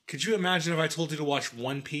 Could you imagine if I told you to watch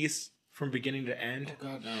One Piece from beginning to end? Oh,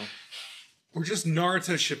 God, no. Or just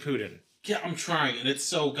Naruto Shippuden? Yeah, I'm trying, and it's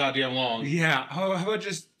so goddamn long. Yeah, how about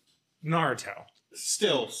just Naruto?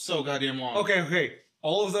 Still so goddamn long. Okay.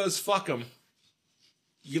 All of those, fuck them.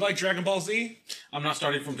 You like Dragon Ball Z? I'm not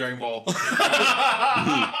starting from Dragon Ball.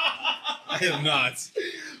 I am not.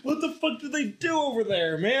 What the fuck did they do over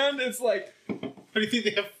there, man? It's like... How do you think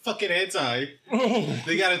they have fucking anti? Oh.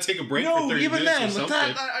 They gotta take a break for 30 even minutes then, or with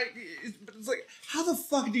something. that, it's like, how the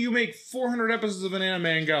fuck do you make 400 episodes of an anime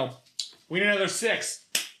and go, we need another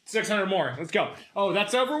 600 more, let's go. Oh,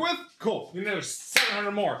 that's over with? Cool, we need another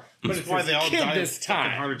 700 more. But it's why they all die this of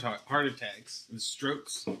time. heart attacks and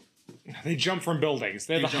strokes. They jump from buildings.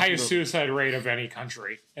 They have the highest suicide rate of any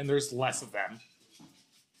country, and there's less of them.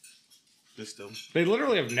 They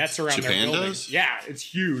literally have nets around their buildings. Yeah, it's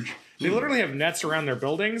huge. They literally have nets around their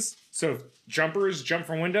buildings, so if jumpers jump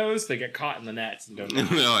from windows, they get caught in the nets and don't die.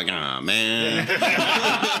 They're like, oh man.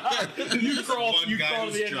 you crawl to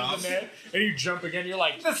the end of the net, and you jump again, you're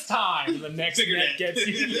like, this time! And the next net gets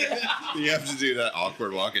you. You have to do that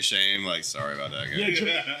awkward walk of shame, like, sorry about that, guy.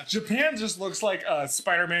 Yeah, Japan just looks like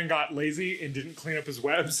Spider-Man got lazy and didn't clean up his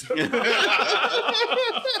webs.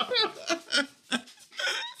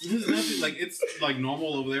 It's like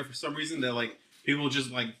normal over there for some reason that like people just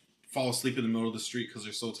like fall asleep in the middle of the street because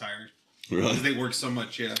they're so tired. Really? Because they work so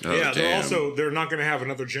much. Yeah. Oh, yeah. damn. They're not going to have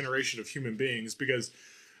another generation of human beings because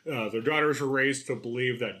their daughters were raised to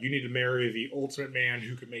believe that you need to marry the ultimate man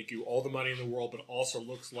who can make you all the money in the world, but also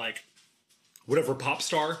looks like whatever pop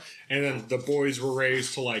star. And then the boys were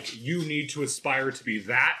raised to like, you need to aspire to be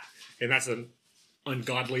that, and that's an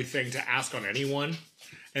ungodly thing to ask on anyone.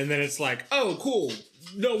 And then it's like, oh, cool.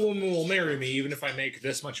 No woman will marry me even if I make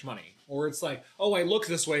this much money. Or it's like, oh, I look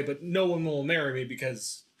this way, but no one will marry me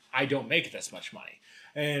because I don't make this much money.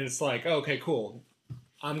 And it's like, okay, cool.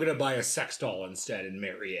 I'm going to buy a sex doll instead and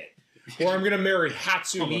marry it. Or I'm going to marry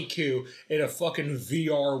Hatsune Miku at a fucking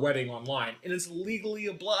VR wedding online. And it's legally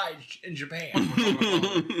obliged in Japan.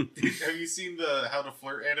 Have you seen the How to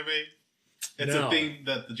Flirt anime? It's No. a thing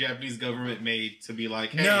that the Japanese government made to be like,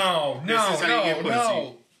 hey, No.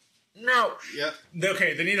 Yep.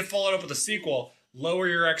 Okay, they need to follow it up with a sequel. Lower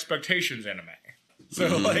your expectations, anime.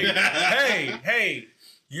 So like, hey,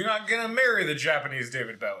 you're not gonna marry the Japanese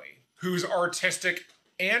David Bowie, who's artistic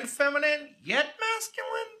and feminine yet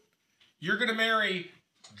masculine. You're gonna marry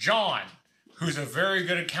John, who's a very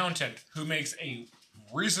good accountant who makes a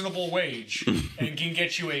reasonable wage and can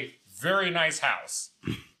get you a very nice house.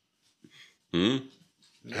 He'll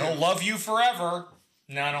love you forever.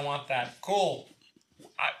 No, I don't want that. Cool.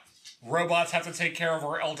 Robots have to take care of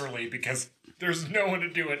our elderly because there's no one to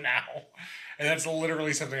do it now. And that's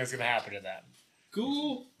literally something that's going to happen to them.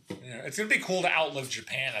 Cool. Yeah, it's going to be cool to outlive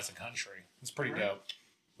Japan as a country. It's pretty dope.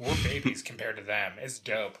 We're babies compared to them. It's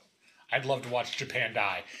dope. I'd love to watch Japan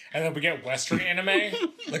die. And then we get Western anime.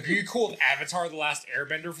 Like, are you cool with Avatar The Last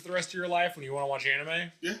Airbender for the rest of your life when you want to watch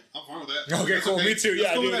anime? Yeah, I'm fine with that. Okay, cool. Me too.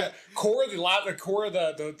 Yeah, cool dude. with that.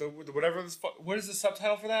 The whatever this, what is the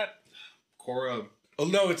subtitle for that? Korra. Oh,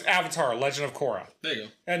 no, it's Avatar, Legend of Korra. There you go.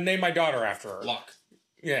 And name my daughter after her. Lock.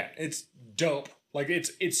 Yeah, it's dope. Like,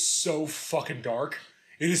 it's so fucking dark.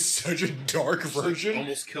 It is such a dark version.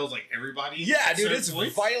 Almost kills like everybody. Yeah, dude, it's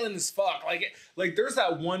violent as fuck. Like there's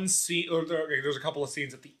that one scene, or there's a couple of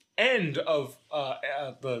scenes at the end of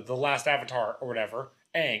the last Avatar or whatever,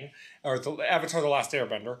 Aang, or the Avatar: The Last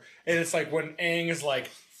Airbender, and it's like when Aang is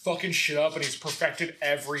like fucking shit up and he's perfected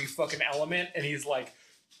every fucking element and he's like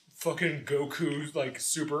fucking Goku's like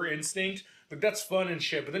super instinct. Like that's fun and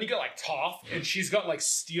shit. But then you got like Toph and she's got like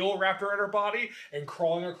steel wrapped around her body and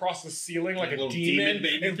crawling across the ceiling like a demon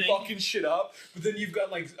and fucking shit up. But then you've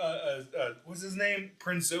got like what's his name?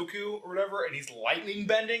 Prince Zuko or whatever, and he's lightning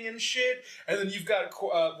bending and shit. And then you've got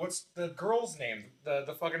what's the girl's name?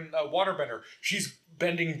 The fucking waterbender. She's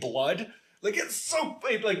bending blood. Like, it's so,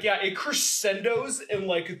 like, yeah, it crescendos in,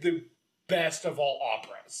 like, the best of all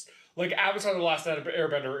operas. Like, Avatar: The Last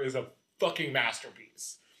Airbender is a fucking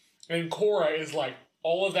masterpiece. And Korra is like,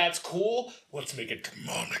 all of that's cool, let's make it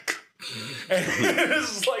demonic. And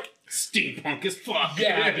it's just like... steampunk as fuck.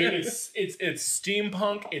 Yeah, dude, it's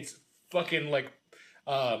steampunk, it's fucking, like,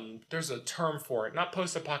 there's a term for it. Not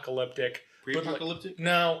post-apocalyptic. Pre-apocalyptic? Like,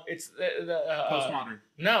 no, it's postmodern.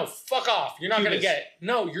 No, fuck off. You're not gonna get it.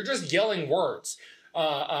 No, you're just yelling words.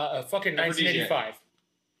 Fucking 1985.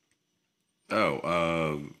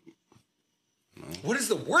 Oh, what is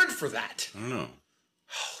the word for that? I don't know.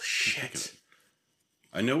 Oh shit.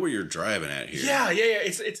 I know where you're driving at here. Yeah.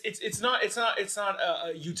 It's not utopia.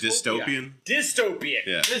 Dystopian? Dystopian.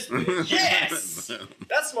 Yeah. Dystopian. Yes!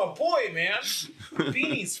 That's my boy, man.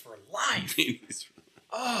 Beanies for life.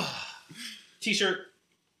 Oh. T-shirt.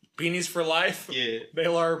 Beanies for life? Yeah.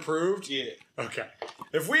 Naylor approved? Yeah. Okay.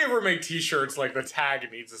 If we ever make t-shirts, like the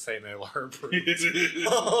tag needs to say Naylor approved.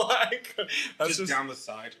 Like, that's just down the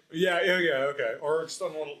side. Yeah, okay. Or just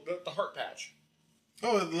on the heart patch.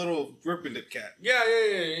 Oh, the little rip and dip cat. Yeah.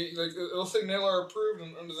 Like, it'll say Naylor approved,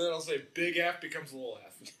 and under that it'll say Big F becomes a little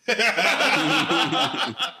F.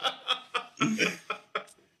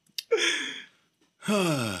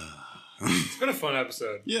 It's been a fun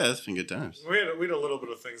episode. Yeah, it's been good times. We had a little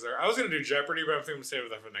bit of things there. I was going to do Jeopardy, but I think I'm going to save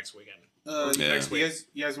that for next weekend. Next week.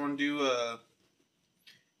 You guys want to do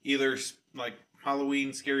either like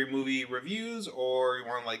Halloween scary movie reviews, or you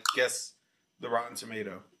want to like guess the Rotten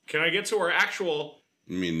Tomato? Can I get to our actual...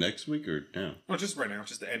 You mean next week or now? Well, just right now.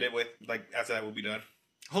 Just to end it with, like, after that we'll be done.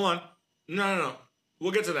 Hold on. No.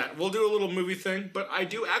 We'll get to that. We'll do a little movie thing, but I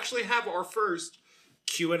do actually have our first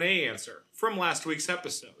Q&A answer from last week's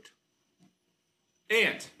episode.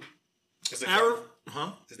 And does the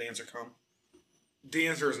answer come? The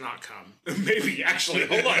answer has not come. Maybe, actually.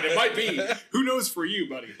 Hold on. It might be. Who knows for you,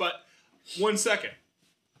 buddy? But 1 second.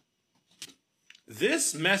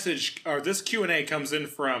 This message, or this Q&A comes in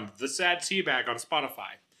from The Sad Teabag on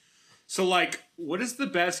Spotify. So, like, what is the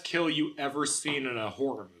best kill you ever seen in a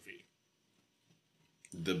horror movie?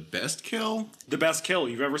 The best kill? The best kill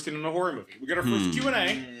you've ever seen in a horror movie. We got our first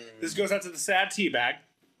Q&A. This goes out to The Sad Teabag.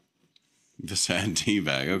 The Sad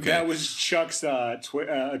Teabag, okay. That was Chuck's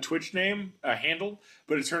Twitch name, handle,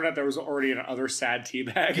 but it turned out there was already another Sad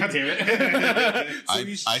Teabag. God damn it. So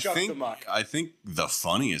he shucked the muck. I think the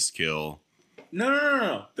funniest kill...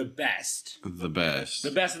 No. The best. The best.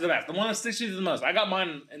 The best of the best. The one that sticks to you the most. I got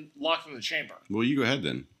mine locked in the chamber. Well, you go ahead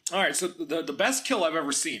then. All right, so the best kill I've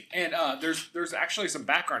ever seen. And there's actually some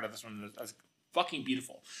background to this one that's fucking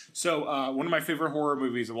beautiful. So one of my favorite horror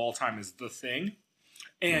movies of all time is The Thing.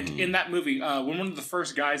 And in that movie, when one of the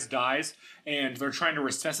first guys dies and they're trying to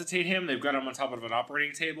resuscitate him, they've got him on top of an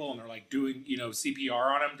operating table and they're like doing, CPR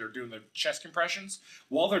on him. They're doing the chest compressions.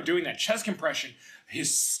 While they're doing that chest compression,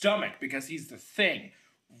 his stomach, because he's the Thing,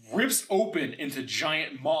 rips open into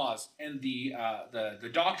giant maws, and the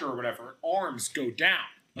doctor or whatever arms go down,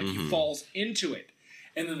 like he falls into it,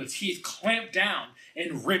 and then the teeth clamp down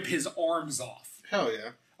and rip his arms off. Hell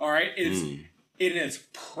yeah! All right, it is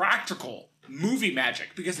practical movie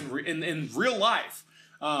magic, because in real life,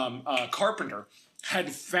 Carpenter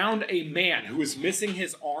had found a man who was missing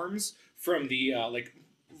his arms from the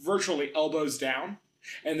virtually elbows down,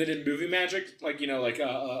 and then in movie magic,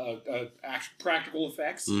 practical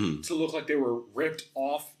effects to look like they were ripped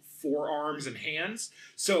off forearms and hands.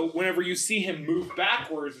 So whenever you see him move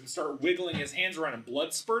backwards and start wiggling his hands around and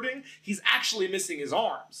blood spurting, he's actually missing his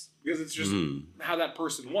arms, because it's just how that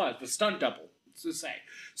person was, the stunt double, to say.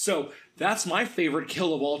 So that's my favorite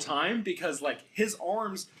kill of all time, because like his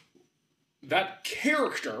arms, that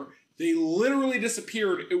character, they literally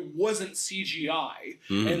disappeared. It wasn't CGI.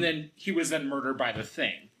 And then he was then murdered by the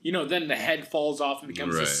Thing. Then the head falls off and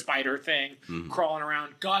becomes a spider thing crawling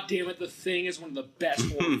around. God damn it, The Thing is one of the best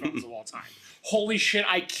horror films of all time. Holy shit,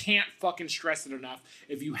 I can't fucking stress it enough.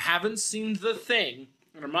 If you haven't seen The Thing,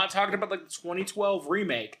 And I'm not talking about like the 2012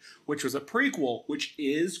 remake, which was a prequel, which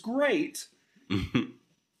is great.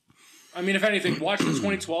 I mean, if anything, watch the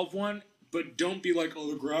 2012 one, but don't be like, oh,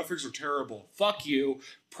 the graphics are terrible. Fuck you.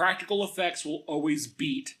 Practical effects will always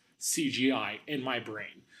beat CGI in my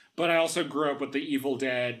brain. But I also grew up with the Evil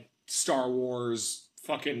Dead, Star Wars,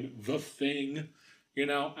 fucking The Thing. You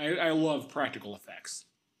know, I love practical effects.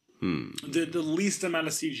 The least amount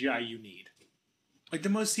of CGI you need. Like, the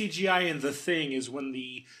most CGI in The Thing is when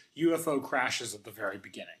the UFO crashes at the very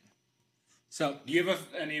beginning. So, do you have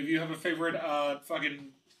any of you have a favorite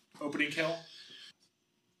fucking opening kill?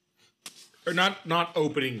 Or not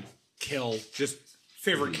opening kill, just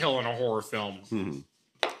favorite kill in a horror film.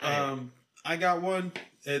 I got one.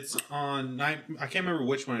 It's on I can't remember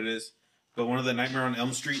which one it is, but one of the Nightmare on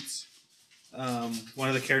Elm Streets. One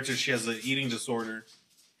of the characters, she has an eating disorder,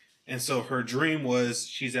 and so her dream was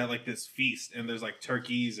she's at like this feast, and there's like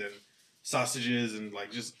turkeys and sausages and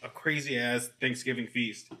like just a crazy ass Thanksgiving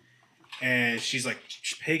feast, and she's like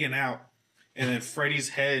pigging out. And then Freddy's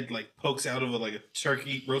head like pokes out of a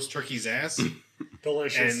roast turkey's ass.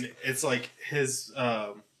 Delicious. And it's like his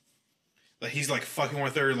like he's like fucking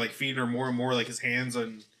with her, like feeding her more and more. Like his hands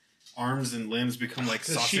and arms and limbs become like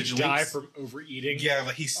sausage links. Does she die from overeating? Yeah,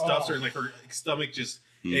 like he stuffs her and like her stomach just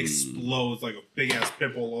explodes like a big ass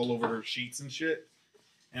pimple all over her sheets and shit.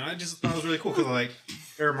 And I just thought it was really cool because like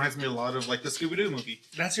it reminds me a lot of like the Scooby-Doo movie.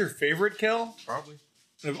 That's your favorite kill? Probably.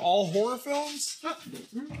 Of all horror films?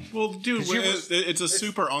 Well, dude, it's a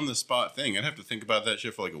super on-the-spot thing. I'd have to think about that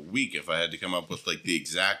shit for like a week if I had to come up with like the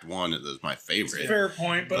exact one that was my favorite. Fair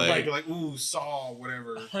point, but like ooh, Saw,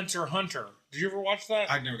 whatever. Hunter. Did you ever watch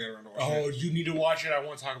that? I never got around to watching it. Oh, you need to watch it. I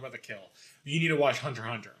won't talk about the kill. You need to watch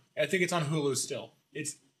Hunter. I think it's on Hulu still.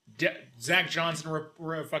 It's Zach Johnson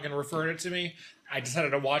fucking referred it to me. I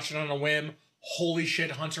decided to watch it on a whim. Holy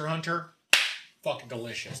shit, Hunter. Fucking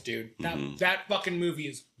delicious, dude. That fucking movie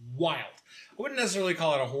is wild. I wouldn't necessarily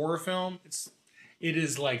call it a horror film. It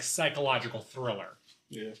is like psychological thriller.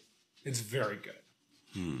 Yeah. It's very good.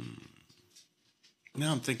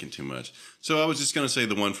 Now I'm thinking too much. So I was just gonna say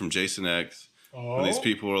the one from Jason X. Oh. When these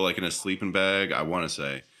people are like in a sleeping bag, I want to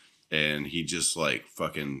say, and he just like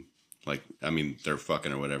fucking like I mean they're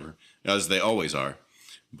fucking or whatever, as they always are.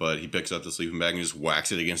 But he picks up the sleeping bag and just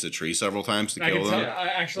whacks it against a tree several times to kill them.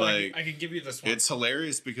 Actually, I can give you this one. It's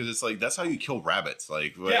hilarious because it's like that's how you kill rabbits.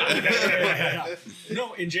 Like, yeah.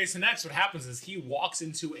 No, in Jason X, what happens is he walks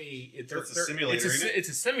into it's a simulator. It's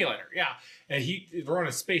a simulator, yeah. And they're on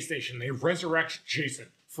a space station. They resurrect Jason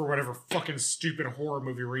for whatever fucking stupid horror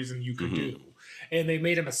movie reason you could do. And they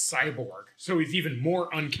made him a cyborg, so he's even more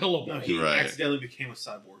unkillable. No, he accidentally became a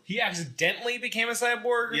cyborg. He accidentally became a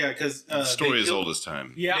cyborg? Yeah, because the story is old as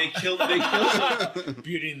time. Yeah. They killed him.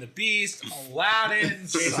 Beauty and the Beast, Aladdin,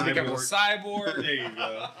 Jason became a cyborg. There you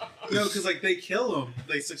go. No, because like they kill him.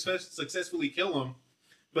 They successfully kill him,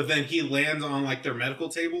 but then he lands on like their medical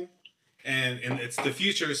table, and it's the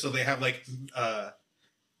future, so they have like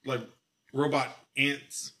robot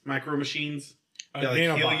ants, micro machines. That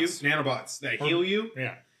nanobots. Heal you, nanobots that heal you.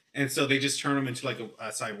 Yeah. And so they just turn him into like a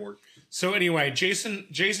cyborg. So anyway, Jason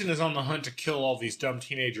is on the hunt to kill all these dumb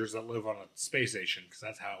teenagers that live on a space station, because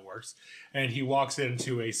that's how it works. And he walks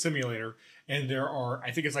into a simulator, and there are,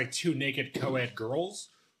 I think it's like 2 naked co-ed girls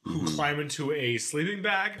who climb into a sleeping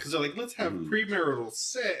bag. Because they're like, let's have premarital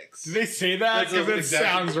sex. Do they say that? Because it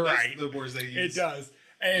sounds right. That's the words they use. It does.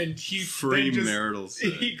 And he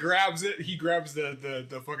grabs it. He grabs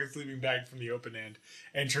the fucking sleeping bag from the open end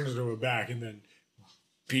and turns it into a bag, and then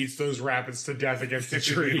beats those rabbits to death against the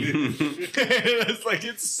tree.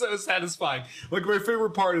 It's so satisfying. Like, my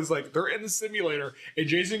favorite part is like they're in the simulator and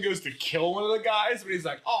Jason goes to kill one of the guys, but he's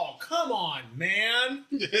like, "Oh, come on, man,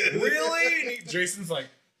 really?" And Jason's like,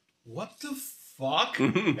 "What the fuck?"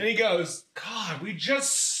 And he goes, "God, we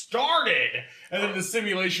just started." And then the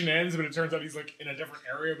simulation ends, but it turns out he's like in a different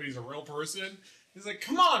area, but he's a real person. He's like,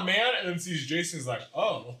 "Come on, man." And then sees Jason. He's like,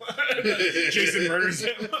 "Oh." Jason murders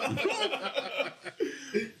him.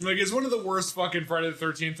 Like, it's one of the worst fucking Friday the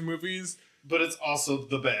 13th movies. But it's also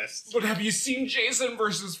the best. But have you seen Jason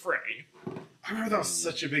versus Freddy? I remember that was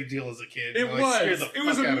such a big deal as a kid. It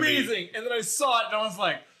was amazing. And then I saw it and I was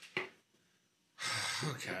like,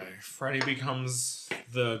 okay, Freddy becomes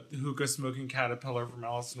the hookah smoking caterpillar from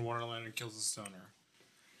Alice in Wonderland and kills a stoner.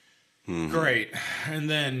 Great. And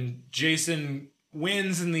then Jason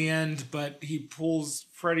wins in the end, but he pulls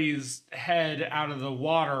Freddy's head out of the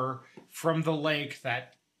water from the lake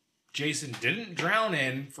that Jason didn't drown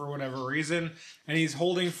in for whatever reason, and he's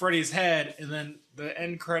holding Freddy's head, and then the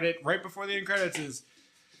end credit, right before the end credits, is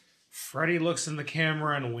Freddy looks in the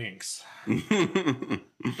camera and winks.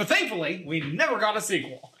 But thankfully, we never got a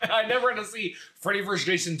sequel. I never had to see Freddy vs.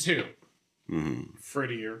 Jason 2.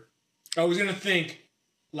 Freddier. I was gonna think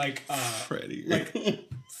Freddy. Like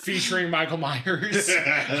featuring Michael Myers.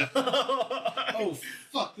 Oh,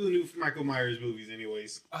 fuck the new Michael Myers movies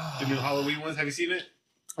anyways. The new Halloween ones. Have you seen it?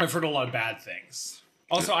 I've heard a lot of bad things.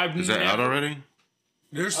 Also, Is that out already?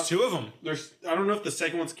 There's two of them. I don't know if the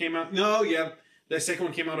second one's came out. No, yeah. The second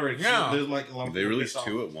one came out already. Yeah. There's like a lot of They released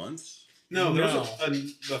two at once? No,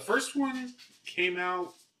 the first one came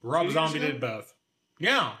out. Rob Zombie did both.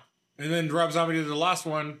 Yeah. And then Rob Zombie did the last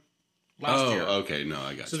one last year. Oh, okay. No,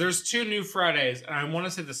 I got So you. thers two new Fridays, and I want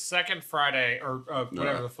to say the second Friday, or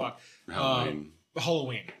whatever the fuck,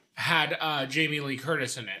 Halloween, had Jamie Lee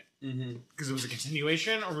Curtis in it. Because it was a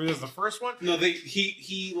continuation, or maybe it was the first one? No,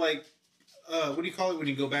 he like, what do you call it when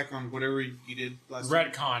you go back on whatever you did last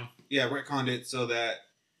time? Retcon. Yeah, retconned it so that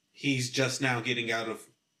he's just now getting out of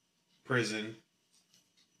prison.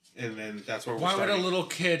 And then that's where we're Why starting. would a little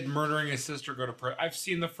kid murdering his sister go to prison? I've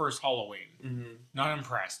seen the first Halloween. Not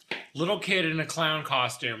impressed. Little kid in a clown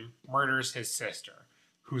costume murders his sister,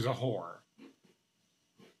 who's a whore.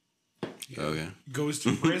 Okay. Goes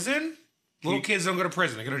to prison? Little kids don't go to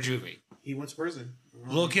prison. They go to juvie. He went to prison.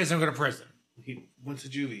 Little kids don't go to prison. He went to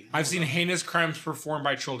juvie. I've seen heinous crimes performed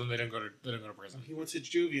by children. They don't go to prison. He went to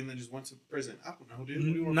juvie and then just went to prison. I don't know,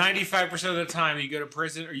 dude. 95% of the time, you go to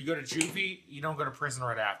prison or you go to juvie, you don't go to prison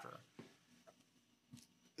right after.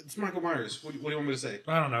 It's Michael Myers. What do you want me to say?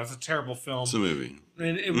 I don't know. It's a terrible film. It's a movie.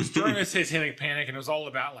 And it was during a satanic panic, and it was all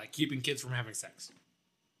about like keeping kids from having sex.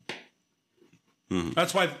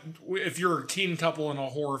 That's why if you're a teen couple in a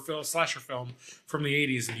horror film, slasher film from the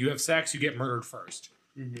 80s and you have sex, you get murdered first.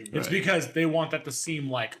 It's because they want that to seem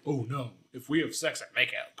like, oh no, if we have sex, I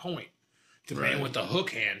make a point. The man with the hook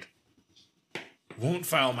hand won't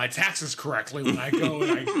file my taxes correctly when I go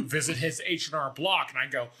and I visit his H&R Block and I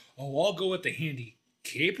go, oh, I'll go with the handy,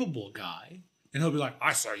 capable guy. And he'll be like,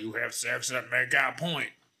 I saw you have sex and I make that point.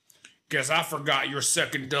 Guess I forgot you're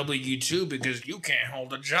second W-2 because you can't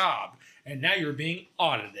hold a job. And now you're being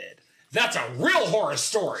audited. That's a real horror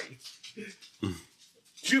story.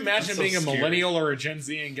 Could you imagine being a millennial or a Gen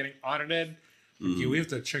Z and getting audited? You, we have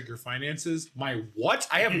to check your finances. My what?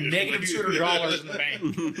 I have negative $200 in the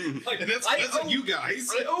bank. Like, That's you guys.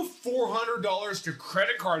 I owe $400 to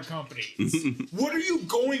credit card companies. What are you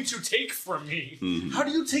going to take from me? How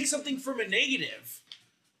do you take something from a negative?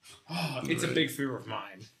 Oh, it's a big fear of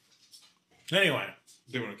mine. Anyway.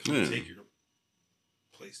 They want to come and take your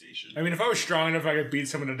PlayStation. I mean, if I was strong enough, I could beat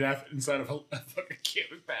someone to death inside of a fucking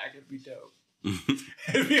canvas bag. It'd be dope.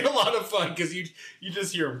 It'd be a lot of fun because you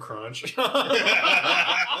just hear them crunch. The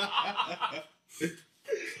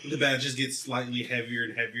bag just gets slightly heavier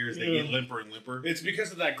and heavier as they get limper and limper. It's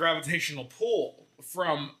because of that gravitational pull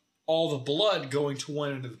from all the blood going to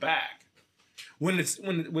one end of the bag. When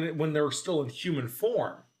they're still in human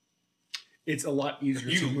form, it's a lot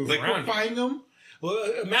easier to move around. Liquefying them?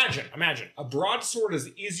 Well, imagine a broadsword is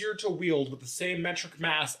easier to wield with the same metric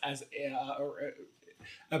mass as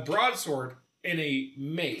a broadsword and a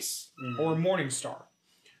mace or a morning star.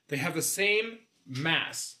 They have the same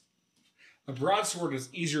mass. A broadsword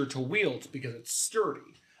is easier to wield because it's sturdy.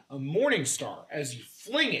 A morning star, as you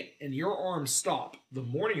fling it and your arms stop, the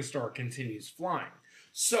morning star continues flying.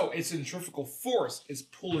 So its centrifugal force is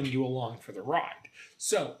pulling you along for the ride.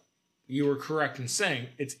 So you were correct in saying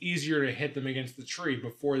it's easier to hit them against the tree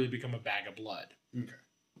before they become a bag of blood. Okay.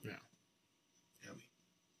 Yeah. Yummy.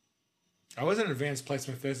 I was in advanced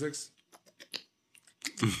placement physics.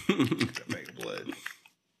 Got bag of blood.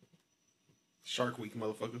 Shark Week,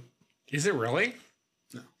 motherfucker. Is it really?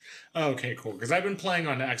 No. Okay, cool. Because I've been playing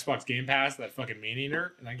on the Xbox Game Pass, that fucking Man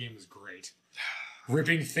Eater, and that game is great.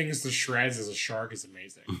 Ripping things to shreds as a shark is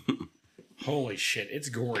amazing. Holy shit, it's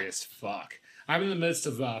gory as fuck. I'm in the midst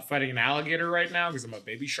of fighting an alligator right now because I'm a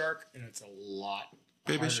baby shark, and it's a lot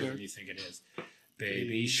harder than you think it is.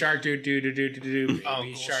 Baby shark, do do do do do do.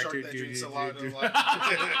 Baby shark, do do do do.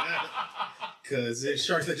 Because it's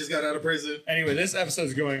sharks that just got out of prison. Anyway, this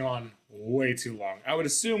episode's going on way too long. I would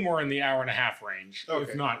assume we're in the hour-and-a-half range,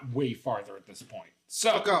 if not way farther at this point.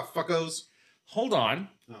 So, fuck off, fuckos. Hold on.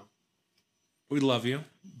 Oh. We love you.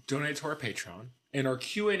 Donate to our Patreon. And our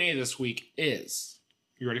Q&A this week is...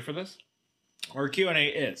 You ready for this? Our Q&A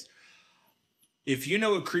is... If you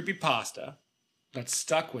know a creepypasta that's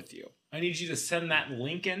stuck with you, I need you to send that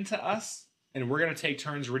link in to us, and we're going to take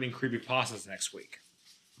turns reading creepypastas next week.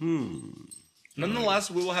 Nonetheless,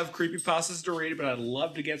 we will have creepypastas to read, but I'd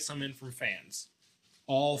love to get some in from fans.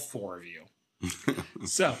 All 4 of you.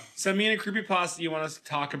 So, send me any creepypasta you want us to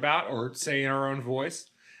talk about or say in our own voice.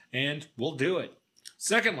 and we'll do it.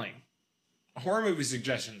 Secondly, horror movie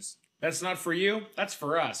suggestions. That's not for you. That's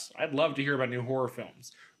for us. I'd love to hear about new horror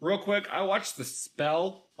films. Real quick, I watched The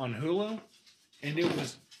Spell on Hulu, and it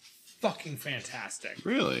was fucking fantastic.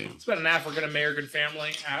 Really? It's about an African-American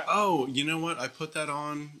family. Oh, you know what? I put that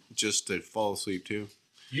on just to fall asleep too.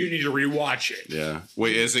 You need to rewatch it. Yeah.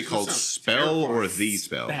 Wait, is it called Spell or The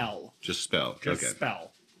Spell? Spell. Just Spell. Just okay.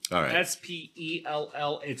 Spell. All right.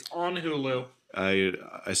 Spell. It's on Hulu.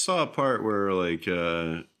 I saw a part where like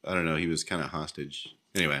I don't know, he was kind of hostage.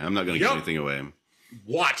 Anyway, I'm not going to give anything away.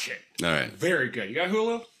 Watch it. All right. Very good. You got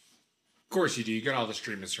Hulu? Of course you do. You got all the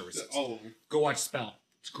streaming services. All of them. Go watch Spell.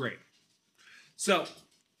 It's great. So,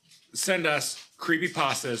 send us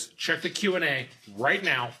creepypastas. Check the Q&A right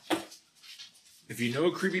now. If you know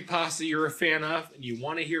a creepypasta you're a fan of and you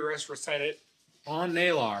want to hear us recite it on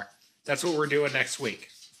Nalar, that's what we're doing next week.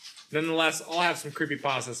 Nonetheless, I'll have some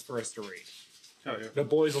creepypastas for us to read. Oh, yeah. The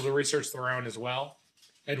boys will do research their own as well,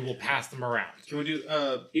 and we'll pass them around. Can we do...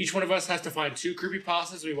 Each one of us has to find 2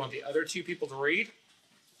 creepypastas we want the other 2 people to read.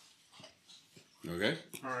 Okay.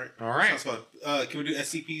 All right. All right. Sounds fun. Can we do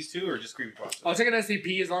SCPs too, or just creepypasta? I'll take an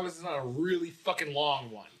SCP as long as it's not a really fucking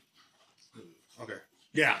long one. Okay.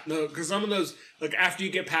 Yeah, no, because some of those, like after you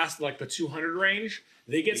get past like the 200 range,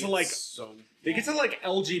 they get to like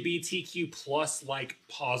LGBTQ plus like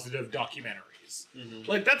positive documentaries.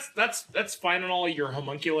 Mm-hmm. Like that's fine and all. Your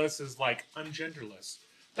homunculus is like ungenderless.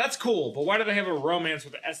 That's cool, but why do they have a romance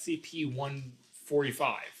with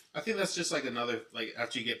SCP-145? I think that's just like another, like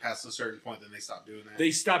after you get past a certain point, then they stop doing that.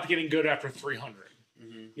 They stopped getting good after 300.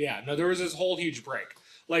 Mm-hmm. Yeah, no, there was this whole huge break.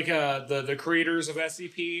 Like the creators of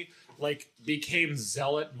SCP like became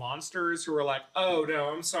zealot monsters who were like, oh no,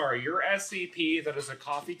 I'm sorry, your SCP that is a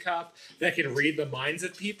coffee cup that can read the minds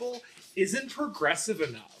of people isn't progressive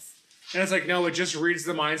enough. And it's like, no, it just reads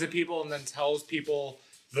the minds of people and then tells people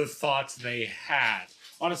the thoughts they had.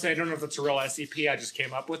 Honestly, I don't know if that's a real SCP. I just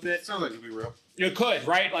came up with it. Sounds like it'd be real. It could,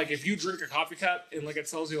 right? Like if you drink a coffee cup and like it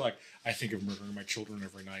tells you like, I think of murdering my children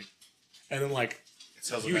every night. And then like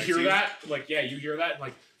you hear that, like yeah, you hear that and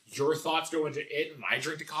like your thoughts go into it and I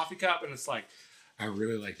drink the coffee cup and it's like, I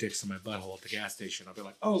really like dicks in my butthole at the gas station. I'll be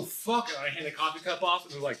like, oh fuck, and I hand the coffee cup off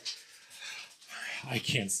and they're like, I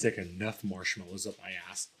can't stick enough marshmallows up my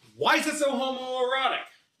ass. Why is it so homoerotic?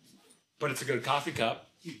 But it's a good coffee cup.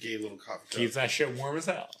 You gay little coffee cup. Keeps that shit warm as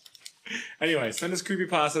hell. Anyway, send us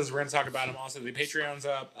creepypastas. We're going to talk about them. Also, the Patreon's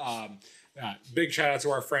up. Big shout out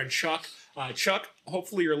to our friend Chuck. Chuck,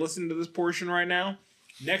 hopefully you're listening to this portion right now.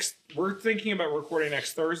 We're thinking about recording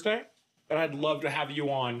next Thursday, and I'd love to have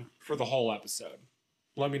you on for the whole episode.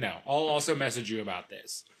 Let me know. I'll also message you about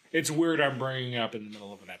this. It's weird I'm bringing it up in the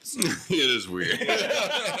middle of an episode. It is weird.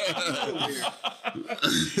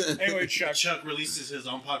 Anyway, Chuck. Chuck releases his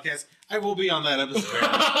own podcast. I will be on that episode.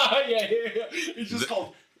 yeah. It's just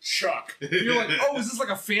called Chuck. You're like, oh, is this like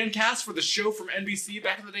a fan cast for the show from NBC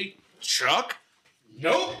back in the day? Chuck?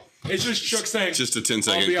 Nope. It's just Chuck saying, just a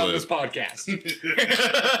 10-second I'll be clip. on this podcast.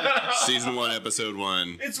 Season 1, episode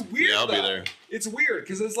 1. It's weird. Yeah, I'll be there. It's weird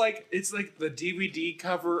because it's like the DVD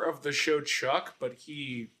cover of the show Chuck, but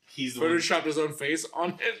he's photoshopped his own face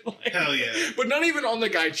on it. Like, hell yeah! But not even on the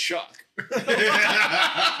guy Chuck.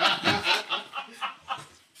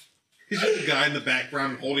 He's just a guy in the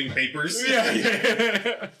background holding papers.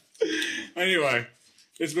 Yeah. Anyway,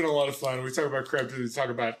 it's been a lot of fun. We talk about cryptids, we talk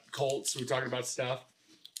about cults, we talk about stuff.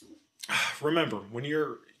 Remember, when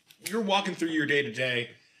you're walking through your day to day,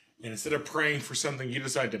 and instead of praying for something, you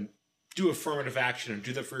decide to do affirmative action and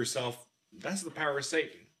do that for yourself. That's the power of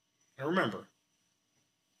Satan. And remember,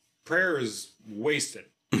 prayer is wasted.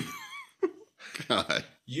 God.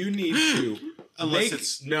 You need to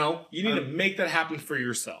you need to Um, make that happen for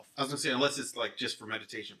yourself. I was gonna say, unless it's like just for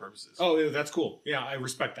meditation purposes. Oh, yeah, that's cool. Yeah, I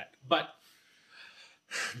respect that. But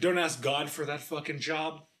don't ask God for that fucking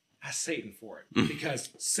job. Ask Satan for it. Because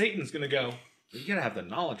Satan's going to go, you got to have the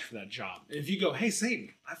knowledge for that job. And if you go, hey,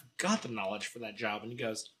 Satan, I've got the knowledge for that job. And he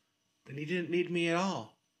goes, then he didn't need me at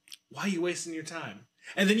all. Why are you wasting your time?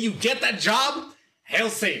 And then you get that job?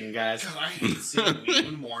 Hail Satan, guys. God, I hate Satan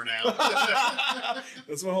even more now.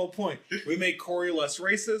 That's my whole point. We make Corey less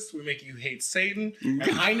racist. We make you hate Satan. And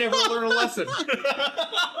I never learn a lesson.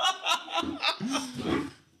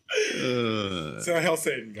 So hail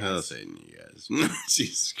Satan, guys. Hail Satan, you guys.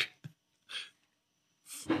 Jesus Christ.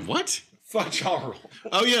 What? Fuck Ja Rule.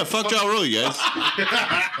 Oh yeah, fuck Ja Rule, you guys.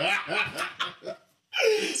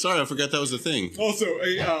 Sorry, I forgot that was a thing. Also,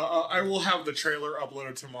 I will have the trailer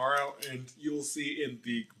uploaded tomorrow, and you'll see in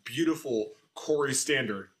the beautiful Corey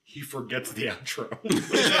standard, he forgets the outro.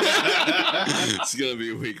 It's gonna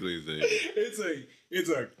be a weekly thing. It's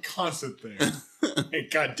a constant thing. And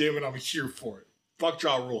God damn it, I'm here for it. Fuck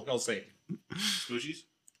Ja Rule. Hell say. Smoochies?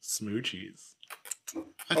 Smoochies.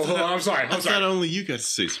 I'm sorry. I thought only you got to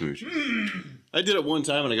say smoochies. I did it one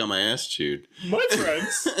time and I got my ass chewed. My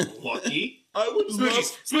friends. Lucky. I would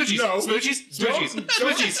Smoochies. No. Smoochies.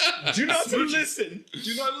 Do not listen.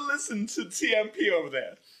 Do not listen to TMP over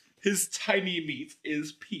there. His tiny meat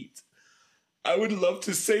is Pete. I would love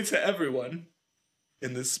to say to everyone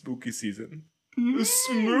in this spooky season,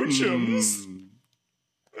 smoochums.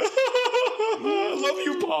 Love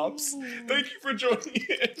you, Pops. Thank you for joining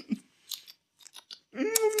in.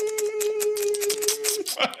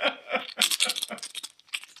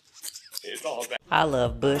 It's all bad. I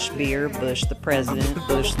love Bush beer, Bush the president,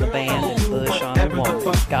 Bush the band, and Bush on the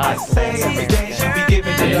wall. God bless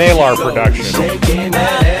America. Nail production. Shaking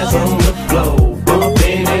that ass on the floor,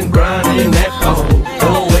 bumping and grinding that pole.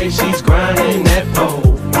 The way she's grinding that pole.